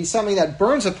venomous. It can be something that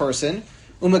burns a person.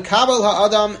 Umakabel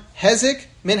ha'adam hezik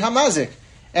min hamazik.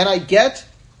 And I get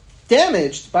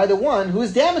damaged by the one who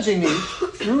is damaging me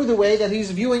through the way that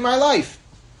he's viewing my life.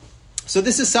 So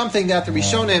this is something that the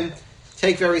Rishonim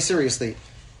take very seriously.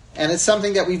 And it's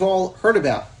something that we've all heard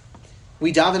about.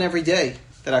 We daven every day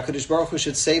that HaKadosh Baruch Hu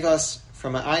should save us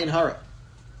from an ayin hara.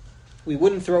 We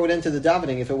wouldn't throw it into the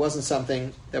davening if it wasn't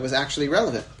something that was actually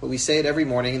relevant. But we say it every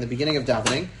morning in the beginning of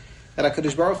davening that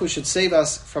HaKadosh Baruch Hu should save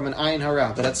us from an ayin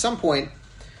hara. But at some point,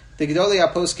 the Gedolei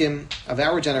HaPoskim of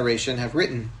our generation have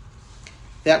written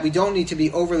that we don't need to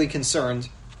be overly concerned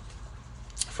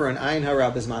for an ayin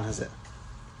hara b'zman hazeh.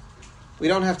 We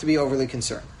don't have to be overly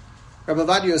concerned. Rabbi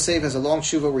Ovadia Yosef has a long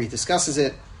tshuva where he discusses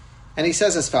it, and he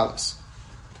says as follows.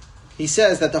 He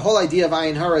says that the whole idea of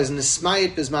ayin hara is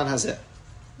nismayit b'zman hazeh.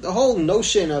 The whole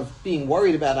notion of being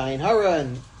worried about ayin hara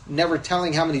and never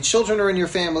telling how many children are in your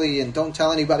family and don't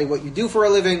tell anybody what you do for a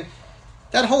living,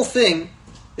 that whole thing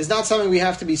is not something we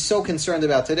have to be so concerned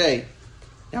about today.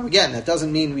 Now again, that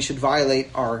doesn't mean we should violate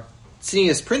our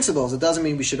tznius principles. It doesn't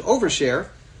mean we should overshare.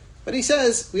 But he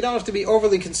says we don't have to be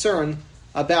overly concerned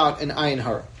about an ayin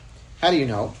hara. How do you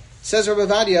know? Says Rabbi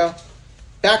Ovadia,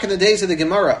 back in the days of the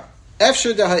Gemara, it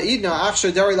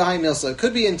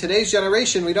could be in today's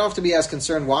generation, we don't have to be as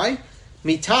concerned. Why?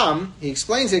 Mitam, he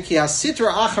explains it,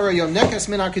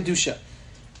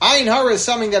 ayin hara is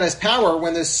something that has power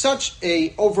when there's such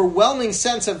a overwhelming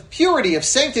sense of purity, of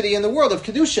sanctity in the world, of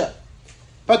kedusha.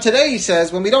 But today, he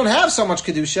says, when we don't have so much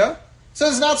Kedusha, so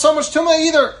there's not so much Tumah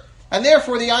either. And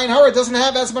therefore, the Ayin Hara doesn't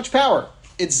have as much power.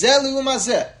 It's Zeh L'Uma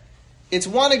Zeh. It's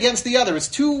one against the other. It's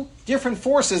two different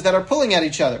forces that are pulling at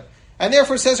each other. And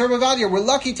therefore, says Rabbi Ovadia, we're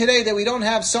lucky today that we don't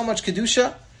have so much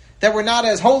Kedusha, that we're not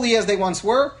as holy as they once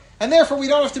were, and therefore we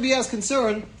don't have to be as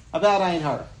concerned about Ayin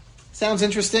Hara. Sounds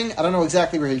interesting. I don't know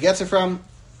exactly where he gets it from,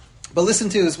 but listen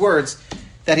to his words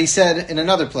that he said in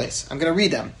another place. I'm going to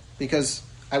read them, because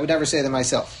I would never say them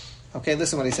myself. Okay,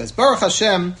 listen what he says. Baruch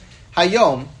Hashem,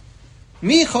 Hayom,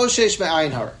 Mi Choshesh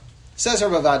Me'ayin Hara. Says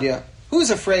Rabbi Ovadia, who's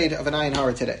afraid of an Ayin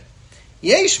Hara today?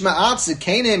 Yesh Ma'at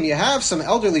Zikanim, you have some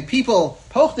elderly people,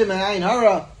 Pochdim Me'ayin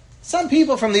Hara. Some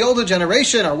people from the older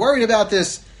generation are worried about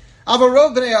this.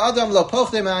 Avarov B'nei Adam Lo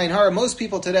Pochdim Me'ayin Hara. Most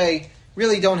people today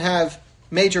really don't have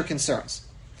major concerns.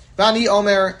 Vani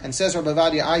Omer, and says Rabbi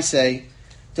Ovadia, I say,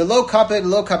 De lo kaped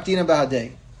lo kapdina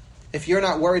bahadei. If you're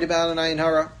not worried about an Ayin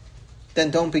Hara,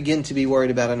 then don't begin to be worried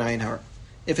about an Ayin Hara.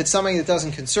 If it's something that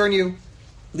doesn't concern you,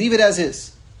 leave it as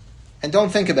is. And don't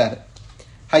think about it.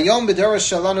 Hayom b'doros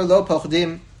shalanu lo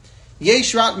pochdim.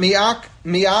 Yesh rat mi'at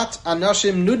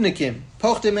anashim nudnikim.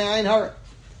 Pochdim me'ayin hara.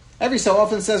 Every so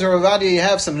often, says Rabbi Ovadia, you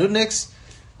have some nudniks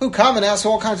who come and ask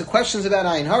all kinds of questions about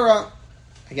Ayin Hara.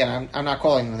 Again, I'm not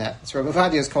calling them that. It's Rabbi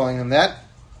Ovadia is calling them that.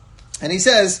 And he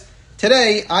says,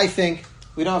 today, I think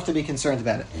we don't have to be concerned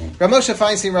about it. Rav Moshe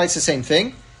Feinstein writes the same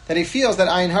thing, that he feels that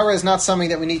Ayin Hara is not something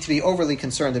that we need to be overly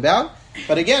concerned about.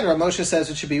 But again, Rav Moshe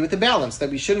says it should be with the balance, that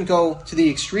we shouldn't go to the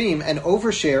extreme and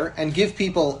overshare and give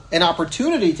people an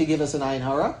opportunity to give us an Ayin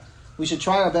Hara. We should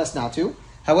try our best not to.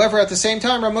 However, at the same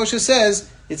time, Rav Moshe says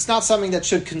it's not something that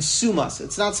should consume us.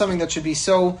 It's not something that should be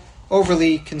so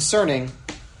overly concerning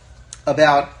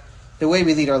about the way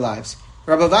we lead our lives.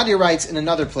 Rabbi Ovadia writes in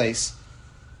another place,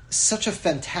 such a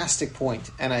fantastic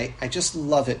point, and I just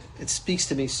love it. It speaks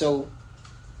to me so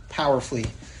powerfully.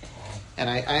 And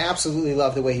I absolutely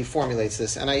love the way he formulates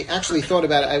this. And I actually thought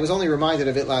about it. I was only reminded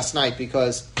of it last night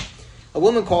because a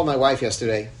woman called my wife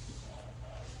yesterday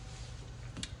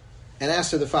and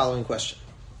asked her the following question.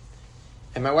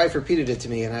 And my wife repeated it to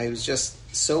me, and I was just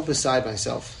so beside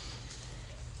myself.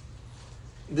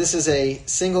 This is a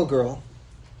single girl,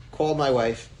 called my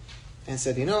wife, and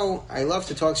said, I love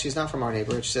to talk. She's not from our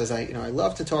neighborhood. She says, I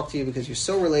love to talk to you because you're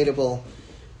so relatable.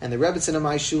 And the Rebbetzin of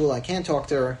my shul, I can't talk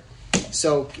to her.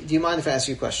 So, do you mind if I ask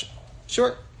you a question?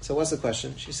 Sure. So, what's the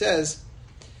question? She says,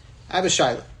 I have a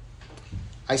shayla.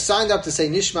 I signed up to say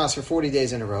Nishmas for 40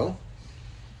 days in a row,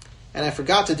 and I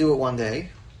forgot to do it one day.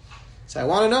 So, I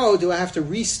want to know, do I have to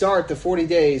restart the 40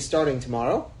 days starting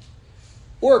tomorrow?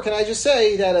 Or can I just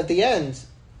say that at the end,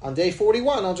 on day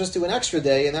 41, I'll just do an extra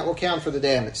day, and that will count for the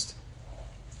day I missed?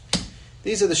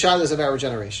 These are the shaylas of our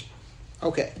generation.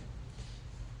 Okay.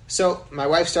 So, my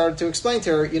wife started to explain to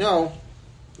her,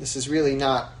 this is really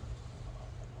not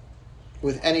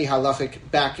with any halachic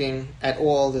backing at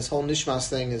all. This whole nishmas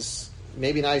thing is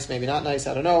maybe nice, maybe not nice,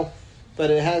 I don't know.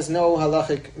 But it has no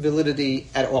halachic validity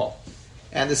at all.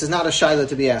 And this is not a shayla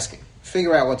to be asking.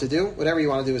 Figure out what to do. Whatever you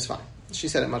want to do is fine. She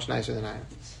said it much nicer than I am.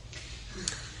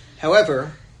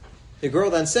 However, the girl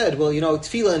then said, well,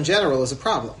 tefillah in general is a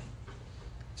problem.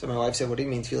 So my wife said, what do you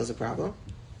mean tefillah is a problem?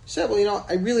 She said, well,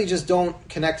 I really just don't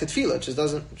connect to tefillah. It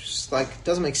just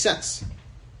doesn't make sense.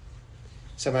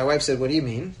 So my wife said, what do you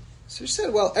mean? So she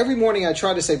said, well, every morning I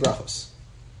try to say brachos.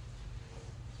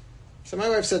 So my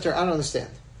wife said to her, I don't understand.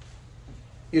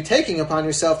 You're taking upon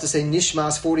yourself to say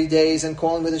nishmas 40 days and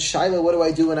calling with a shayla, what do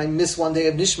I do when I miss one day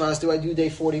of nishmas? Do I do day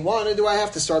 41 or do I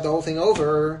have to start the whole thing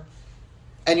over?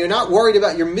 And you're not worried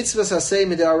about your mitzvahs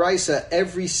haseh mid'araisa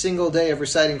every single day of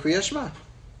reciting Kriyat Shema.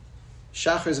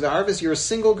 Shachris v'arvis, you're a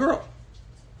single girl.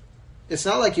 It's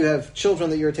not like you have children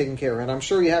that you're taking care of, and I'm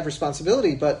sure you have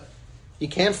responsibility, but you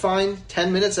can't find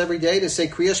 10 minutes every day to say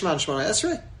Kriyat Shema and Shemona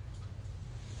Esrei.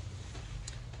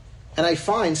 And I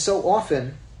find so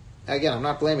often, again, I'm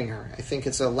not blaming her, I think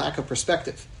it's a lack of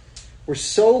perspective. We're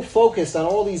so focused on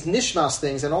all these nishmas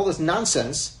things and all this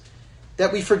nonsense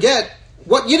that we forget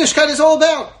what Yiddishkeit is all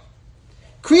about.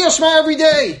 Kriyat Shema every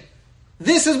day.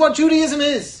 This is what Judaism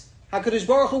is. HaKadosh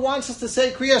Baruch Hu wants us to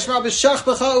say Kriyat Shema b'shach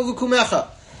b'cha u'v'kumecha.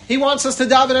 He wants us to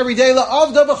daven every day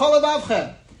la'avda b'chol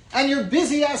avavchem. And you're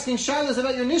busy asking shaylas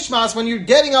about your nishmas when you're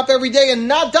getting up every day and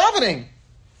not davening.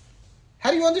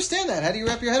 How do you understand that? How do you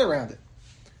wrap your head around it?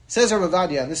 Says Rabbi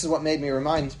Ovadia, and this is what made me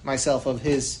remind myself of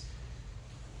his,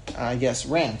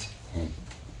 rant.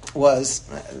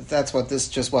 That's what this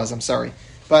just was, I'm sorry.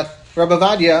 But Rabbi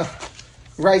Ovadia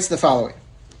writes the following.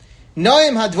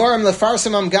 Noim hadvarim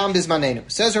lefarsamam gam bizmanenu.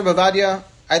 Says Rabbi Ovadia,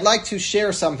 I'd like to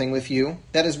share something with you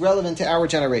that is relevant to our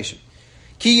generation.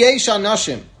 Ki yesh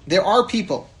anashim, there are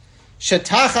people,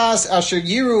 Shetachas asher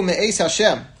yiru me'es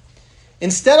Hashem.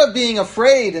 Instead of being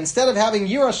afraid, instead of having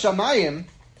yiras shamayim,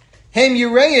 hem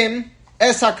yireim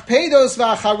es hakpedos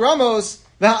v'acharamos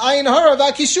v'ha'ayin hara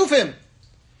v'akishufim.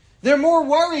 They're more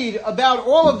worried about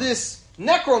all of this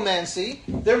necromancy.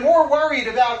 They're more worried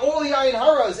about all the ayin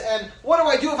haras and what do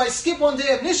I do if I skip one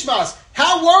day of nishmas?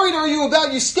 How worried are you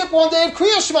about you skip one day of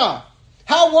Kriya Shema?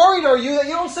 How worried are you that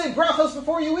you don't say brachos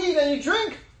before you eat and you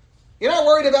drink? You're not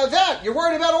worried about that. You're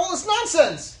worried about all this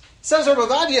nonsense. Says Rav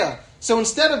Ovadia. So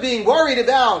instead of being worried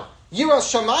about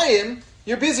yiras shamayim,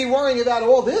 you're busy worrying about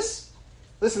all this?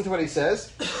 Listen to what he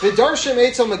says. V'darshim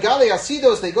eitzel megali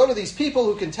asidos. They go to these people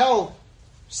who can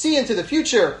see into the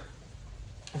future.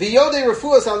 V'yodei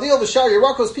refuas alil v'shar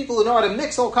yerakos. People who know how to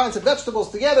mix all kinds of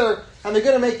vegetables together, and they're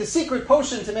going to make the secret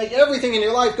potion to make everything in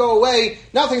your life go away.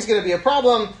 Nothing's going to be a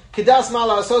problem. Kidas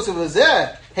mala asosu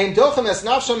v'zeh. And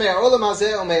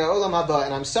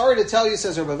I'm sorry to tell you,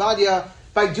 says Rav Ovadia,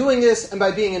 by doing this and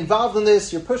by being involved in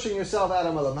this, you're pushing yourself out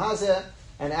of Olam Hazeh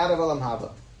and out of Olam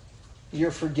Haba.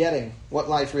 You're forgetting what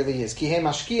life really is.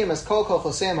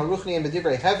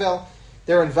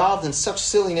 They're involved in such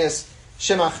silliness.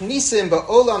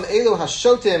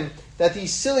 That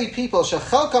these silly people, some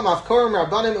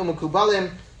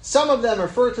of them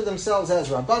refer to themselves as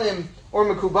Rabbanim or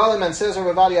Mekubalim, and says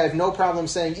Rav Ovadia, I have no problem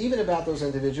saying, even about those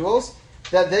individuals,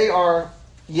 that they are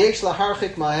Yesh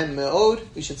Laharchik Mahem Me'od.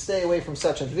 We should stay away from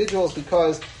such individuals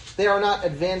because they are not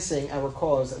advancing our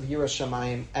cause of Yiras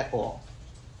Shamayim at all.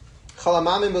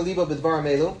 Chalamamim Belibo B'dvar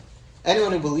Melu.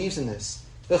 Anyone who believes in this,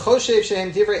 V'choshev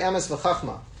Shehem Divrei Emes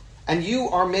V'chachma, and you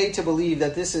are made to believe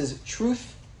that this is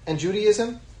truth and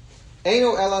Judaism,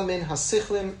 Eino Ela Min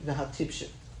Hasichlim V'hatipshim.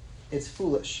 It's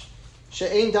foolish.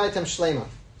 She'ein Daitem Shlema.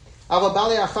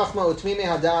 Avabali Achachma Utmime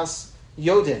Hadas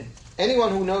Yodin.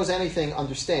 Anyone who knows anything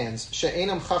understands.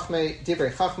 She'enam Chachme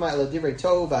Divrei Chachma Ela Divrei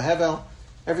Tohu V'Hevel.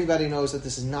 Everybody knows that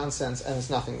this is nonsense and it's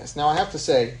nothingness. Now I have to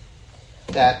say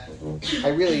that I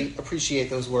really appreciate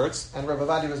those words, and Rav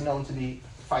Ovadia was known to be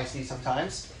feisty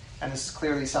sometimes, and this is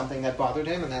clearly something that bothered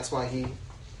him, and that's why he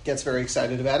gets very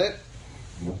excited about it.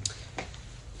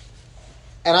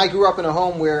 And I grew up in a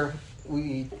home where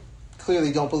we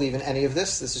clearly don't believe in any of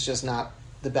this. This is just not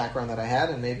the background that I had,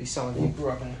 and maybe some of you grew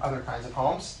up in other kinds of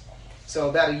homes. So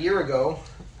about a year ago,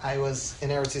 I was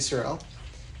in Eretz Yisrael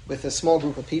with a small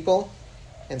group of people,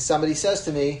 and somebody says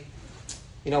to me,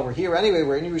 we're here anyway,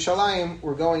 we're in Yerushalayim,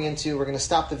 we're going to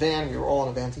stop the van, we were all in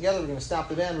a van together, we're going to stop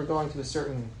the van, we're going to a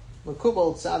certain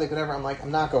Mekubal, Tzaddik, whatever. I'm like,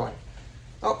 I'm not going.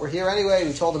 Oh, we're here anyway,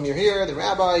 we told him you're here, the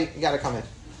rabbi, you got to come in.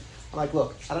 I'm like,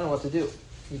 look, I don't know what to do.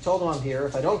 You told him I'm here,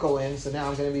 if I don't go in, so now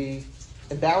I'm going to be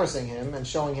embarrassing him and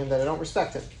showing him that I don't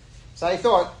respect him. So I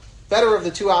thought, better of the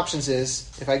two options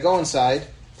is, if I go inside,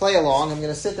 play along, I'm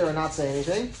going to sit there and not say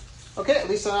anything. Okay, at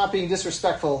least I'm not being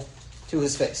disrespectful to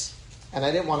his face. And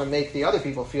I didn't want to make the other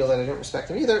people feel that I didn't respect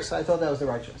him either, so I thought that was the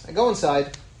right choice. I go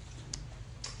inside,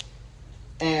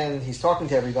 and he's talking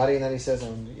to everybody, and then he says,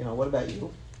 what about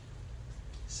you?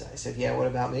 So I said, yeah, what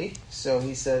about me? So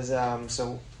he says,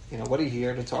 what are you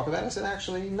here to talk about? I said,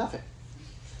 actually, nothing.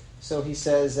 So he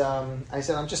says, I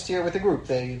said, I'm just here with the group.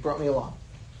 They brought me along.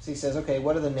 So he says, okay,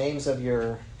 what are the names of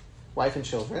your wife and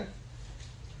children?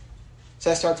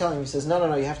 So I start telling him, he says,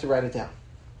 no, you have to write it down.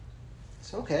 I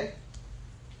said, okay.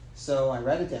 So I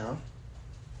write it down.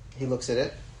 He looks at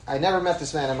it. I never met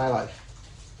this man in my life.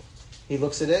 He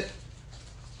looks at it,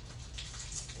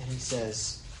 and he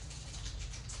says,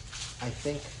 I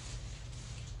think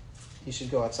you should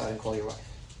go outside and call your wife.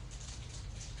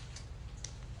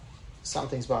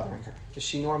 Something's bothering her. Is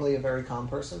she normally a very calm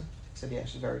person? I said, yeah,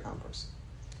 she's a very calm person.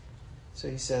 So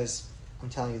he says, I'm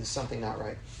telling you, there's something not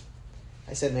right.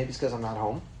 I said, maybe it's because I'm not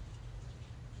home.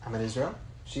 I'm in Israel.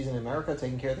 She's in America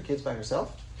taking care of the kids by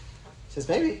herself. He says,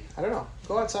 maybe. I don't know.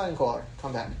 Go outside and call her.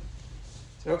 Come back.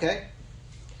 I said, okay.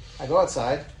 I go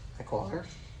outside. I call her.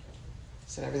 I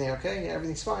said, everything okay? Yeah,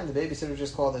 everything's fine. The babysitter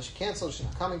just called that she canceled. She's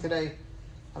not coming today.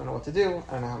 I don't know what to do.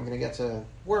 I don't know how I'm going to get to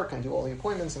work and do all the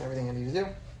appointments and everything I need to do.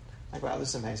 I'm like, wow, this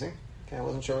is amazing. Okay, I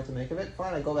wasn't sure what to make of it.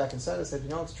 Fine, I go back inside. I said,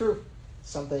 it's true.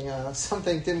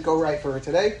 Something didn't go right for her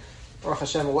today. Baruch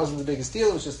Hashem, it wasn't the biggest deal.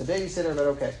 It was just a babysitter, but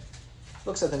okay.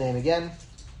 Looks at the name again.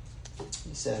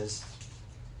 He says,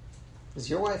 does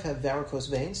your wife have varicose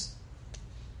veins?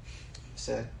 I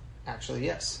said, actually,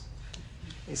 yes.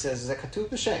 He says, is that katuv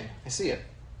b'shem? I see it.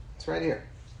 It's right here.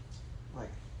 I'm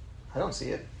like, I don't see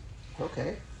it.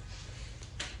 Okay.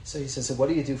 So he says, so what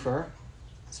do you do for her?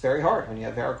 It's very hard when you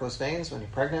have varicose veins, when you're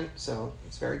pregnant, so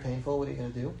it's very painful. What are you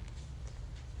going to do?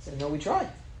 I said, no, we try.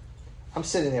 I'm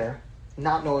sitting there,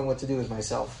 not knowing what to do with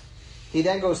myself. He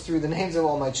then goes through the names of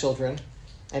all my children,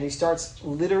 and he starts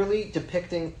literally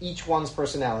depicting each one's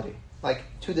personality, like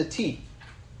to the T.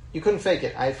 You couldn't fake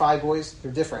it. I had 5 boys,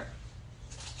 they're different.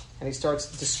 And he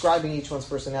starts describing each one's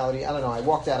personality. I don't know, I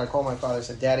walked out, I called my father, I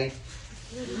said, Daddy,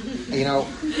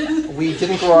 we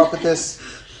didn't grow up with this.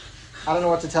 I don't know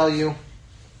what to tell you.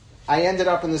 I ended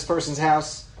up in this person's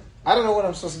house. I don't know what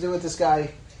I'm supposed to do with this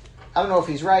guy. I don't know if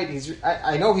he's right.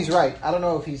 I know he's right. I don't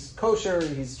know if he's kosher,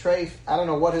 he's treif. I don't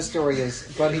know what his story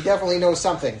is, but he definitely knows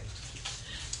something.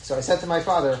 So I said to my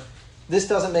father, this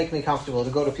doesn't make me comfortable to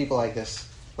go to people like this.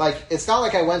 Like, it's not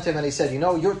like I went to him and he said,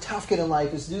 your tough kid in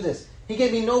life is to do this. He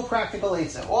gave me no practical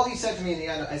eitzah. All he said to me in the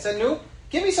end, I said, no,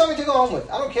 give me something to go home with.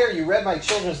 I don't care. You read my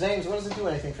children's names. What does it do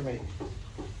anything for me?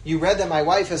 You read that my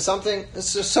wife has something.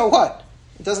 So what?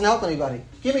 It doesn't help anybody.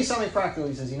 Give me something practical.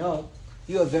 He says,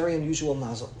 you have very unusual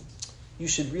mazel. You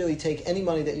should really take any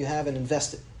money that you have and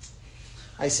invest it.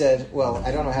 I said, well,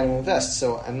 I don't know how to invest,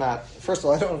 so I'm not... First of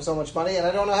all, I don't have so much money, and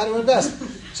I don't know how to invest.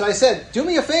 So I said, do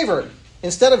me a favor.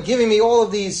 Instead of giving me all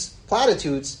of these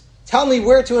platitudes, tell me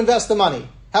where to invest the money.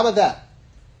 How about that?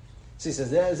 So he says,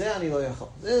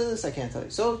 this I can't tell you.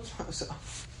 So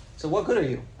what good are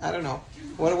you? I don't know.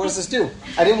 What does this do?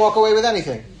 I didn't walk away with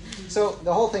anything. So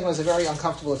the whole thing was a very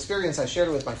uncomfortable experience. I shared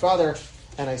it with my father,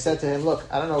 and I said to him, look,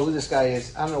 I don't know who this guy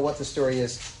is. I don't know what the story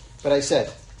is. But I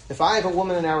said, if I have a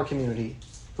woman in our community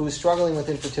who is struggling with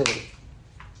infertility,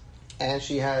 and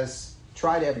she has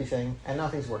tried everything, and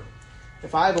nothing's working.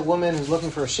 If I have a woman who's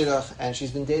looking for a shidduch, and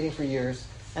she's been dating for years,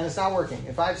 and it's not working.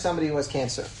 If I have somebody who has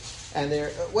cancer, and they're,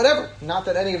 whatever, not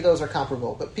that any of those are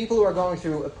comparable, but people who are going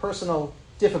through a personal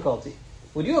difficulty,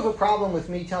 would you have a problem with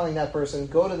me telling that person,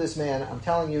 go to this man, I'm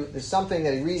telling you, there's something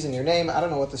that he reads in your name, I don't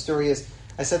know what the story is.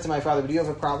 I said to my father, do you have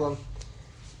a problem?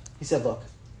 He said, look,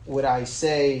 would I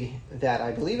say that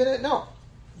I believe in it? No.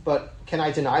 But can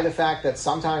I deny the fact that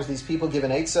sometimes these people give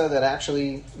an eitzah that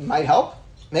actually might help?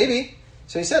 Maybe.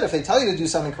 So he said, if they tell you to do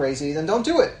something crazy, then don't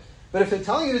do it. But if they're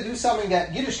telling you to do something that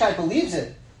Yiddishkeit believes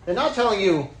in, they're not telling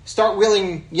you, start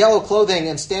wearing yellow clothing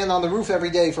and stand on the roof every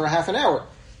day for a half an hour.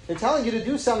 They're telling you to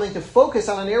do something to focus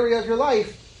on an area of your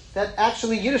life that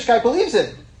actually Yiddishkeit believes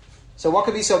in. So what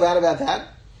could be so bad about that?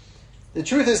 The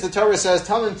truth is, the Torah says,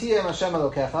 Tamim tiyeh Hashem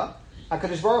Elokecha.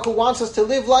 HaKadosh Baruch Hu wants us to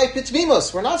live life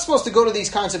b'tmimus. We're not supposed to go to these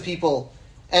kinds of people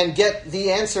and get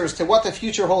the answers to what the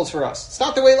future holds for us. It's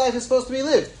not the way life is supposed to be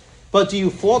lived. But do you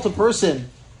fault a person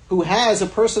who has a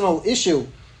personal issue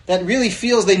that really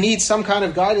feels they need some kind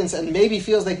of guidance and maybe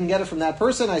feels they can get it from that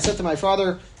person? I said to my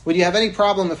father, would you have any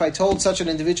problem if I told such an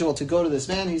individual to go to this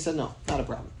man? He said, no, not a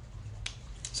problem.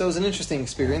 So it was an interesting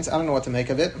experience. I don't know what to make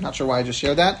of it. I'm not sure why I just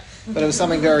shared that, but it was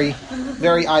something very,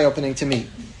 very eye-opening to me.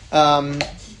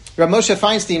 Rav Moshe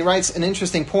Feinstein writes an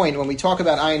interesting point when we talk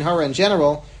about Ayin Hara in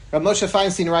general. Rav Moshe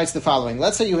Feinstein writes the following.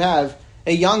 Let's say you have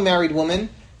a young married woman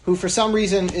who for some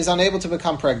reason is unable to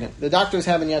become pregnant. The doctors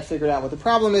haven't yet figured out what the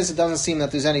problem is. It doesn't seem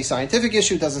that there's any scientific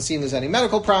issue. It doesn't seem there's any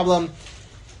medical problem.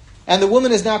 And the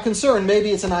woman is now concerned.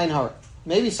 Maybe it's an Ayin Hara.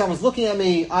 Maybe someone's looking at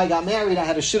me. I got married. I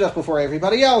had a shidduch before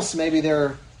everybody else. Maybe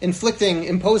they're imposing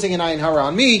an Ayin Hara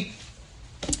on me.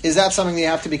 Is that something they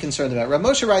have to be concerned about? Rav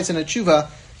Moshe writes in a tshuva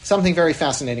something very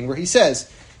fascinating, where he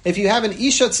says, if you have an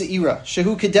Isha Tza'ira,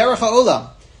 Shehu Kederech HaOlam,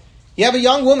 you have a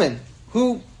young woman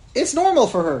who, it's normal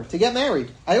for her to get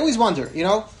married. I always wonder,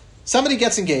 somebody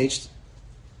gets engaged.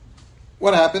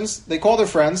 What happens? They call their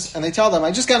friends and they tell them,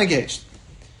 I just got engaged.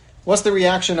 What's the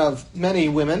reaction of many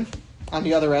women on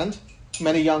the other end?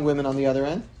 Many young women on the other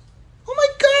end? Oh my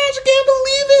gosh,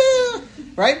 I can't believe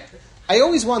it! Right? I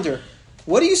always wonder,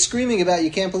 what are you screaming about?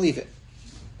 You can't believe it.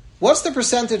 What's the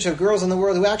percentage of girls in the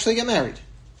world who actually get married?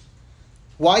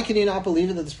 Why can you not believe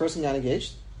it that this person got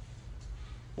engaged?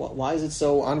 Why is it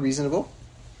so unreasonable?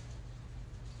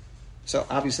 So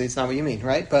obviously it's not what you mean,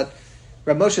 right? But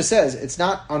Rav Moshe says it's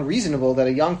not unreasonable that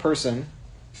a young person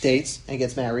dates and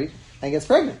gets married and gets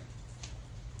pregnant.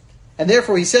 And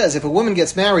therefore he says if a woman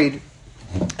gets married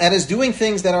and is doing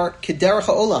things that are kederech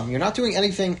ha'olam, you're not doing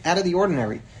anything out of the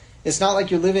ordinary. It's not like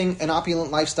you're living an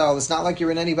opulent lifestyle. It's not like you're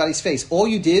in anybody's face. All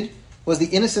you did was the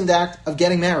innocent act of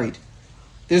getting married.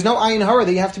 There's no Ayin Hara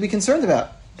that you have to be concerned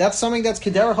about. That's something that's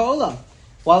kederech ha'olam.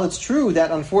 While it's true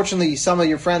that unfortunately some of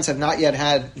your friends have not yet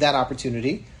had that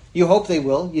opportunity, you hope they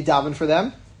will, you daven for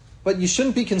them, but you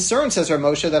shouldn't be concerned, says Rav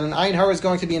Moshe, that an Ayin Hara is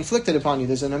going to be inflicted upon you.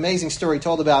 There's an amazing story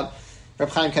told about Reb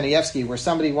Chaim Kanievsky where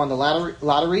somebody won the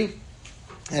lottery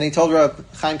and he told Reb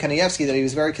Chaim Kanievsky that he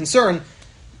was very concerned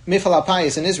Mifal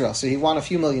HaPayis in Israel. So he won a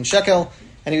few million shekel,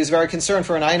 and he was very concerned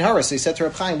for an Ayin Hara. So he said to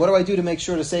Reb Chaim, what do I do to make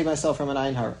sure to save myself from an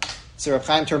Ayin Hara? So Reb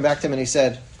Chaim turned back to him and he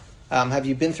said, have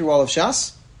you been through all of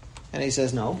Shas? And he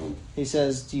says, no. He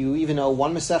says, do you even know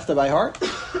one Masechta by heart?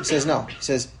 He says, no. He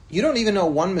says, you don't even know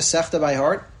one Masechta by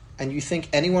heart, and you think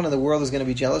anyone in the world is going to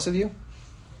be jealous of you?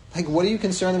 Like, what are you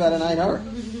concerned about an Ayin Hara?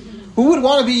 Who would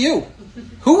want to be you?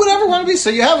 Who would ever want to be? So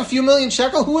you have a few million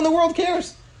shekel, who in the world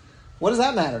cares? What does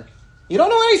that matter? You don't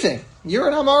know anything. You're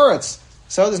an Amoritz.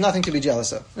 So there's nothing to be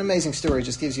jealous of. An amazing story.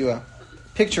 Just gives you a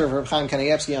picture of Reb Chaim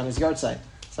Kanievsky on his yard site.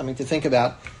 Something to think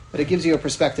about. But it gives you a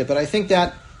perspective. But I think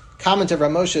that comment of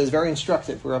Rav Moshe is very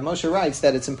instructive, where Rav Moshe writes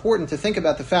that it's important to think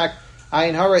about the fact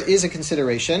Ayin Hara is a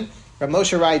consideration. Rav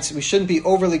Moshe writes we shouldn't be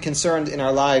overly concerned in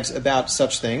our lives about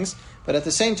such things. But at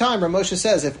the same time, Rav Moshe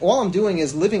says, if all I'm doing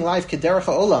is living life kederech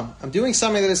ha'olam, I'm doing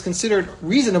something that is considered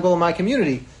reasonable in my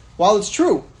community, while it's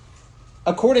true,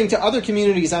 according to other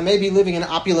communities, I may be living an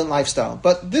opulent lifestyle.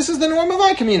 But this is the norm of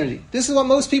my community. This is what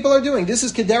most people are doing. This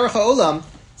is kederech ha'olam,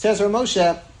 says Rav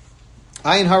Moshe.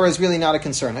 Ayin Hara is really not a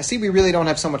concern. I see we really don't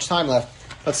have so much time left,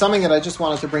 but something that I just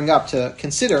wanted to bring up to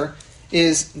consider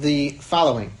is the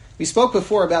following. We spoke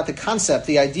before about the concept,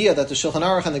 the idea that the Shulchan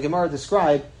Aruch and the Gemara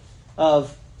describe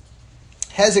of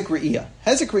Hezek Re'iyah.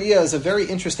 Hezek Re'iyah is a very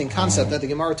interesting concept that the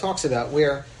Gemara talks about,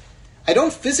 where I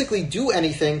don't physically do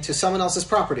anything to someone else's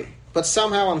property, but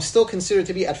somehow I'm still considered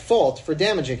to be at fault for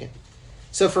damaging it.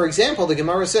 So, for example, the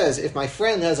Gemara says, if my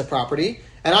friend has a property,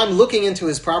 and I'm looking into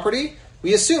his property,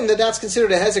 we assume that that's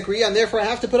considered a Hezek Re'iyah, and therefore I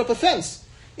have to put up a fence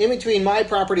in between my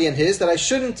property and his, that I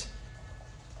shouldn't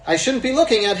be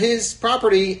looking at his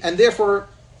property, and therefore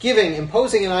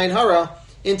imposing an Ayin Hara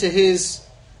into his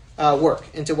work,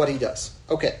 into what he does.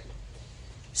 Okay.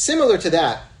 Similar to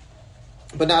that,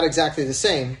 but not exactly the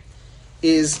same,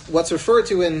 is what's referred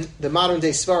to in the modern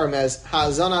day Svarim as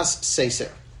Ha'azanas Seiser.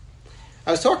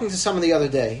 I was talking to someone the other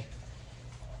day,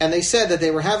 and they said that they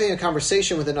were having a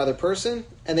conversation with another person,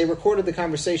 and they recorded the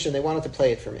conversation. They wanted to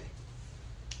play it for me.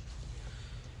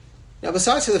 Now,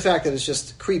 besides the fact that it's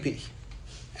just creepy,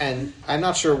 and I'm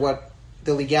not sure what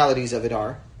the legalities of it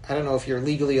are. I don't know if you're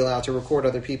legally allowed to record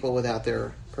other people without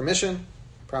their permission.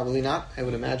 Probably not. I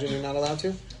would imagine you're not allowed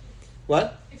to.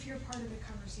 What? If you're part of the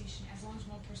conversation, as long as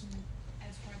one person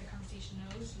as part of the conversation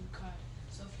knows, you could.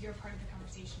 So if you're part of the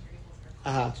conversation, you're able to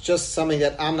record. It's just something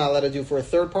that I'm not allowed to do for a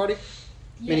third party?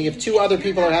 Meaning if two other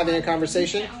people are having a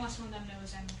conversation? Unless one of them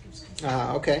knows and gives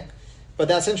consent. Okay. But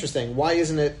that's interesting. Why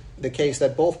isn't it the case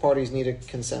that both parties need a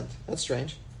consent? That's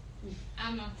strange. I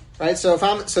don't know. Right? So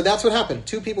that's what happened.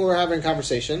 Two people were having a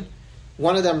conversation.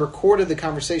 One of them recorded the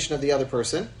conversation of the other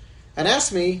person and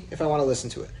asked me if I want to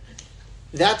listen to it.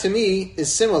 That, to me,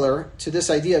 is similar to this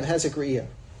idea of Hezek Re'iyah.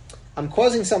 I'm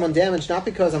causing someone damage not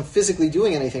because I'm physically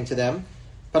doing anything to them,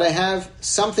 but I have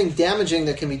something damaging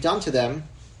that can be done to them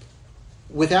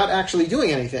without actually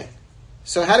doing anything.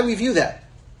 So how do we view that?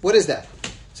 What is that?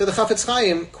 So the Chafetz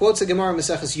Chaim quotes a Gemara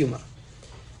Maseches Yuma.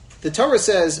 The Torah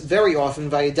says very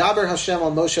often, Vayidaber Hashem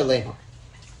al Moshe Lemar.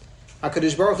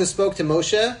 HaKadosh Baruch Hu spoke to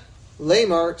Moshe,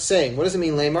 Lemar, saying. What does it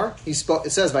mean, Lemar?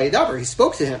 It says Vayidaber, he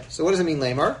spoke to him. So what does it mean,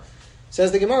 Lemar?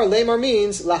 Says the Gemara, Lemar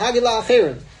means Lahagila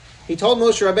Acherin. He told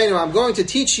Moshe Rabbeinu, I'm going to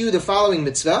teach you the following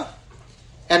mitzvah,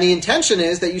 and the intention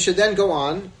is that you should then go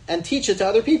on and teach it to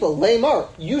other people. Lemar,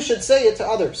 you should say it to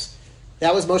others.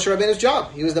 That was Moshe Rabbeinu's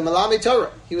job. He was the Malamei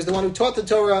Torah. He was the one who taught the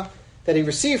Torah that he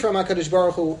received from HaKadosh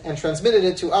Baruch Hu and transmitted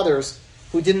it to others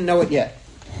who didn't know it yet.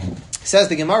 Says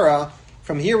the Gemara,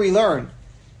 from here we learn,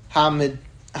 Ha-midaber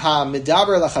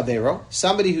lachavero,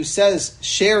 somebody who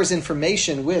shares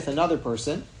information with another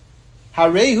person,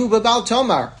 Harehu babal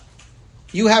tomar,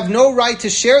 you have no right to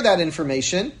share that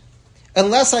information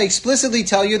unless I explicitly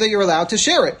tell you that you're allowed to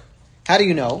share it. How do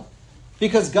you know?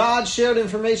 Because God shared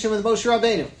information with Moshe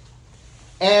Rabbeinu.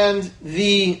 And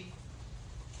the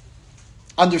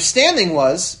understanding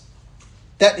was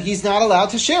that he's not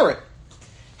allowed to share it.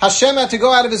 Hashem had to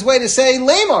go out of his way to say,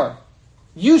 Lemar,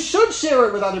 you should share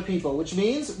it with other people, which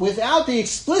means without the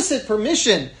explicit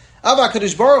permission of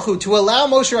HaKadosh Baruch Hu to allow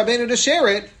Moshe Rabbeinu to share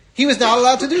it, he was not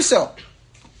allowed to do so.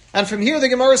 And from here the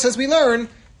Gemara says we learn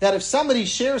that if somebody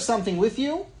shares something with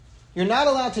you, you're not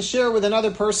allowed to share it with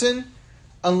another person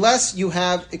unless you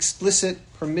have explicit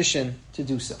permission to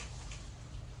do so.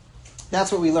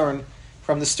 That's what we learn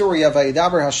from the story of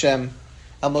Vayidaber Hashem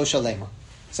al Moshe Lemar.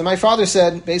 So my father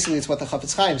said, basically it's what the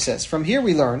Chafetz Chaim says. From here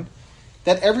we learn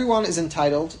that everyone is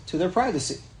entitled to their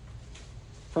privacy.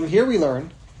 From here we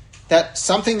learn that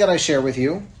something that I share with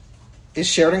you is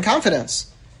shared in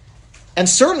confidence. And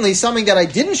certainly something that I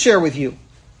didn't share with you,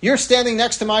 you're standing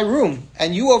next to my room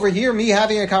and you overhear me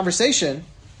having a conversation,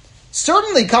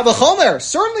 certainly kal v'chomer,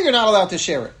 certainly you're not allowed to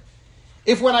share it.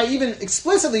 If when I even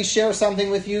explicitly share something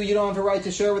with you, you don't have a right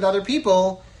to share with other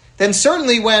people, then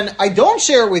certainly when I don't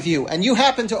share with you and you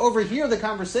happen to overhear the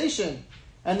conversation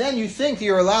and then you think that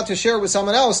you're allowed to share it with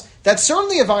someone else, that's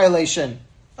certainly a violation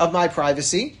of my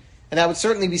privacy, and that would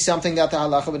certainly be something that the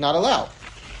halacha would not allow.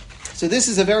 So this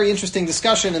is a very interesting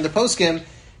discussion in the poskim.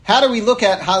 How do we look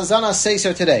at Hazanas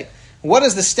Seiser today? What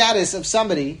is the status of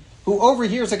somebody who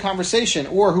overhears a conversation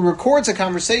or who records a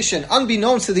conversation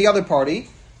unbeknownst to the other party?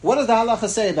 What does the halacha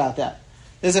say about that?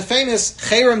 There's a famous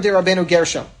Cherem de Rabbeinu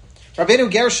Gershom.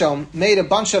 Rabbeinu Gershom made a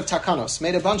bunch of takanos,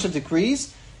 made a bunch of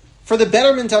decrees for the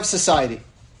betterment of society.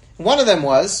 One of them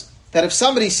was that if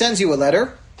somebody sends you a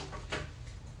letter,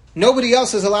 nobody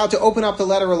else is allowed to open up the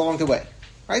letter along the way.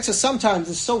 Right? So sometimes,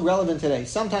 it's so relevant today,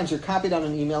 sometimes you're copied on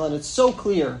an email and it's so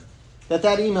clear that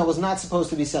that email was not supposed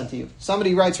to be sent to you.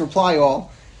 Somebody writes reply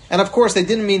all, and of course they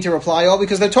didn't mean to reply all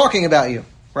because they're talking about you,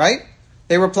 right?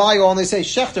 They reply all and they say,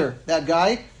 Schechter, that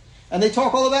guy, and they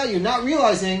talk all about you, not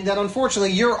realizing that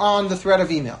unfortunately you're on the thread of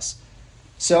emails.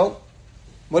 So,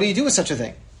 what do you do with such a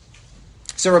thing?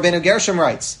 So Rabbeinu Gershom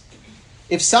writes,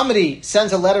 if somebody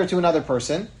sends a letter to another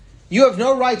person, you have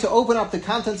no right to open up the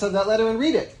contents of that letter and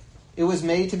read it. It was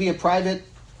made to be a private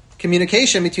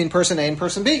communication between person A and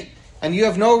person B. And you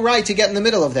have no right to get in the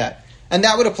middle of that. And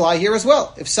that would apply here as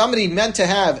well. If somebody meant to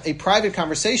have a private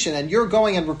conversation and you're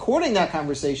going and recording that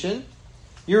conversation,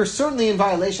 you're certainly in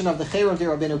violation of the Cherem de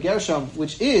Rabbeinu Gershom,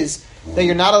 which is that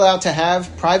you're not allowed to have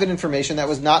private information that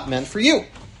was not meant for you.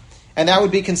 And that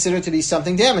would be considered to be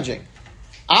something damaging.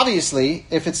 Obviously,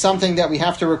 if it's something that we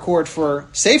have to record for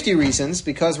safety reasons,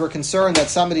 because we're concerned that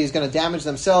somebody is going to damage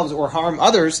themselves or harm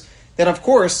others, then of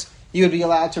course you would be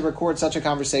allowed to record such a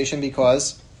conversation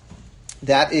because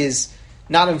that is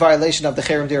not in violation of the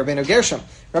Cherem de Rabbeinu Gershom.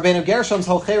 Rabbeinu Gershom's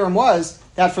whole Cherem was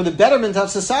that for the betterment of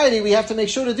society, we have to make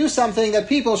sure to do something that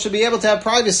people should be able to have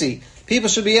privacy. People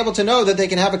should be able to know that they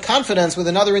can have a confidence with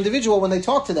another individual when they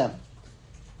talk to them.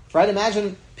 Right?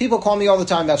 Imagine, people call me all the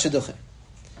time about shidduchim.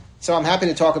 So I'm happy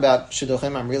to talk about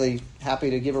shidduchim. I'm really happy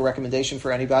to give a recommendation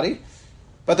for anybody.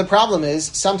 But the problem is,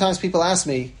 sometimes people ask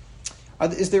me,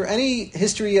 is there any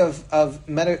history of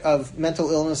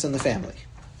mental illness in the family?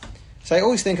 So I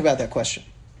always think about that question.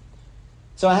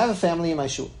 So I have a family in my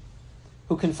shul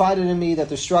who confided in me that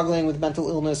they're struggling with mental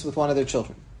illness with one of their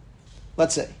children.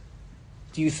 Let's say.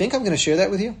 Do you think I'm going to share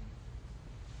that with you?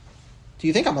 Do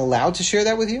you think I'm allowed to share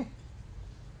that with you?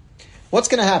 What's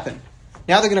going to happen?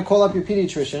 Now they're going to call up your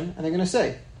pediatrician and they're going to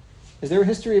say, is there a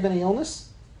history of any illness?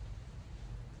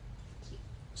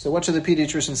 So what should the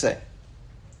pediatrician say?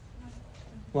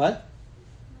 What?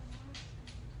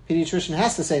 Pediatrician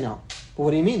has to say no. But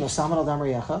what do you mean?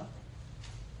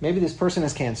 Maybe this person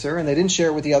has cancer and they didn't share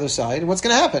it with the other side. And what's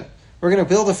going to happen? We're going to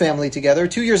build a family together.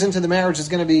 2 years into the marriage is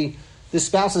going to be, this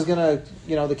spouse is going to,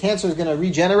 the cancer is going to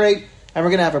regenerate and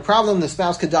we're going to have a problem. The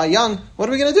spouse could die young. What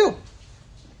are we going to do?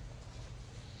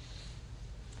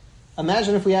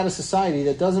 Imagine if we had a society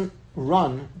that doesn't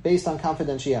run based on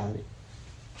confidentiality.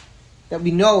 That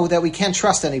we know that we can't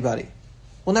trust anybody.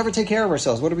 We'll never take care of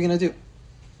ourselves. What are we going to do?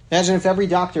 Imagine if every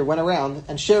doctor went around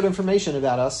and shared information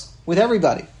about us with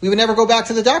everybody. We would never go back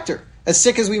to the doctor. As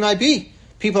sick as we might be,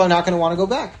 people are not going to want to go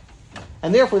back.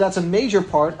 And therefore, that's a major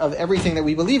part of everything that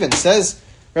we believe in. Says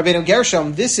Rabbeinu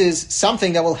Gershom, this is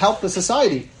something that will help the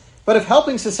society. But if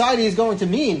helping society is going to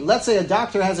mean, let's say a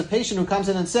doctor has a patient who comes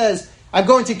in and says, I'm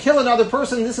going to kill another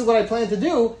person, this is what I plan to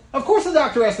do, of course the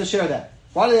doctor has to share that.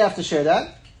 Why do they have to share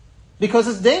that? Because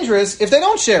it's dangerous if they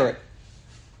don't share it.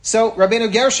 So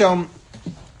Rabbeinu Gershom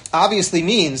obviously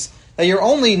means that you're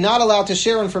only not allowed to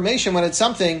share information when it's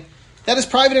something that is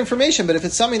private information, but if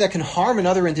it's something that can harm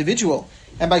another individual,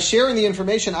 and by sharing the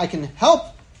information I can help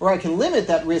or I can limit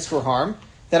that risk or harm,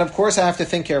 then of course I have to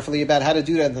think carefully about how to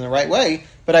do that in the right way,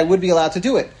 but I would be allowed to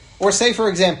do it. Or say, for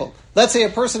example, let's say a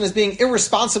person is being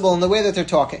irresponsible in the way that they're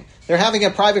talking. They're having a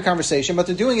private conversation, but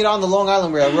they're doing it on the Long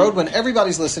Island Railroad when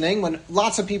everybody's listening, when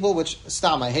lots of people, which,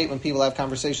 I hate when people have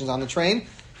conversations on the train.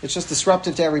 It's just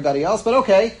disruptive to everybody else, but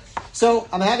okay. So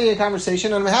I'm having a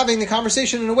conversation, and I'm having the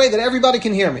conversation in a way that everybody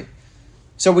can hear me.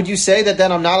 So would you say that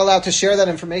then I'm not allowed to share that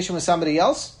information with somebody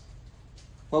else?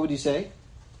 What would you say?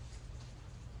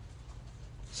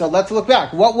 So let's look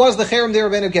back. What was the Cherem de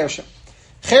Rabbeinu Gershom?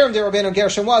 Cherem de Rabbeinu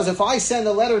Gershom was, if I send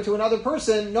a letter to another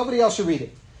person, nobody else should read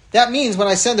it. That means when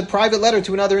I send a private letter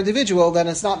to another individual, then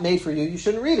it's not made for you, you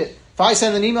shouldn't read it. If I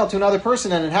send an email to another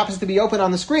person and it happens to be open on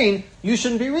the screen, you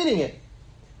shouldn't be reading it.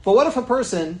 But what if a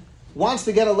person wants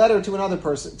to get a letter to another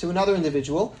person, to another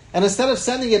individual, and instead of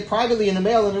sending it privately in the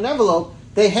mail in an envelope,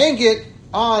 they hang it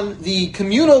on the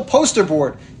communal poster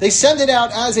board. They send it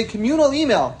out as a communal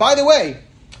email. By the way,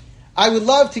 I would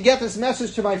love to get this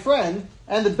message to my friend,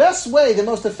 and the best way, the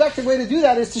most effective way to do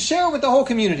that is to share it with the whole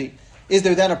community. Is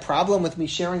there then a problem with me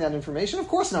sharing that information? Of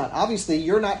course not. Obviously,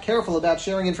 you're not careful about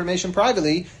sharing information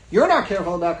privately. You're not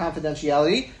careful about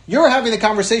confidentiality. You're having the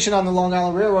conversation on the Long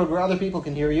Island Railroad where other people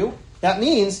can hear you. That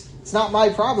means it's not my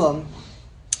problem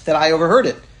that I overheard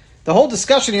it. The whole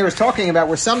discussion here is talking about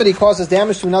where somebody causes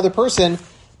damage to another person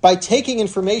by taking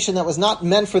information that was not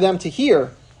meant for them to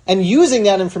hear and using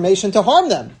that information to harm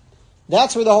them.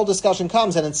 That's where the whole discussion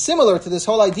comes. And it's similar to this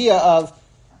whole idea of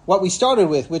what we started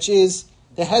with, which is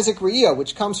the Hezek Re'iyah,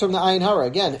 which comes from the Ayin Hara.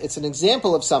 Again, it's an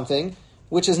example of something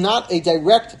which is not a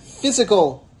direct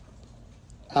physical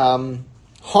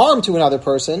harm to another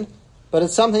person, but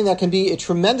it's something that can be a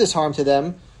tremendous harm to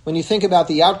them when you think about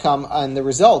the outcome and the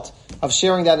result of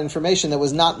sharing that information that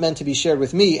was not meant to be shared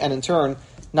with me and in turn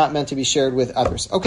not meant to be shared with others. Okay.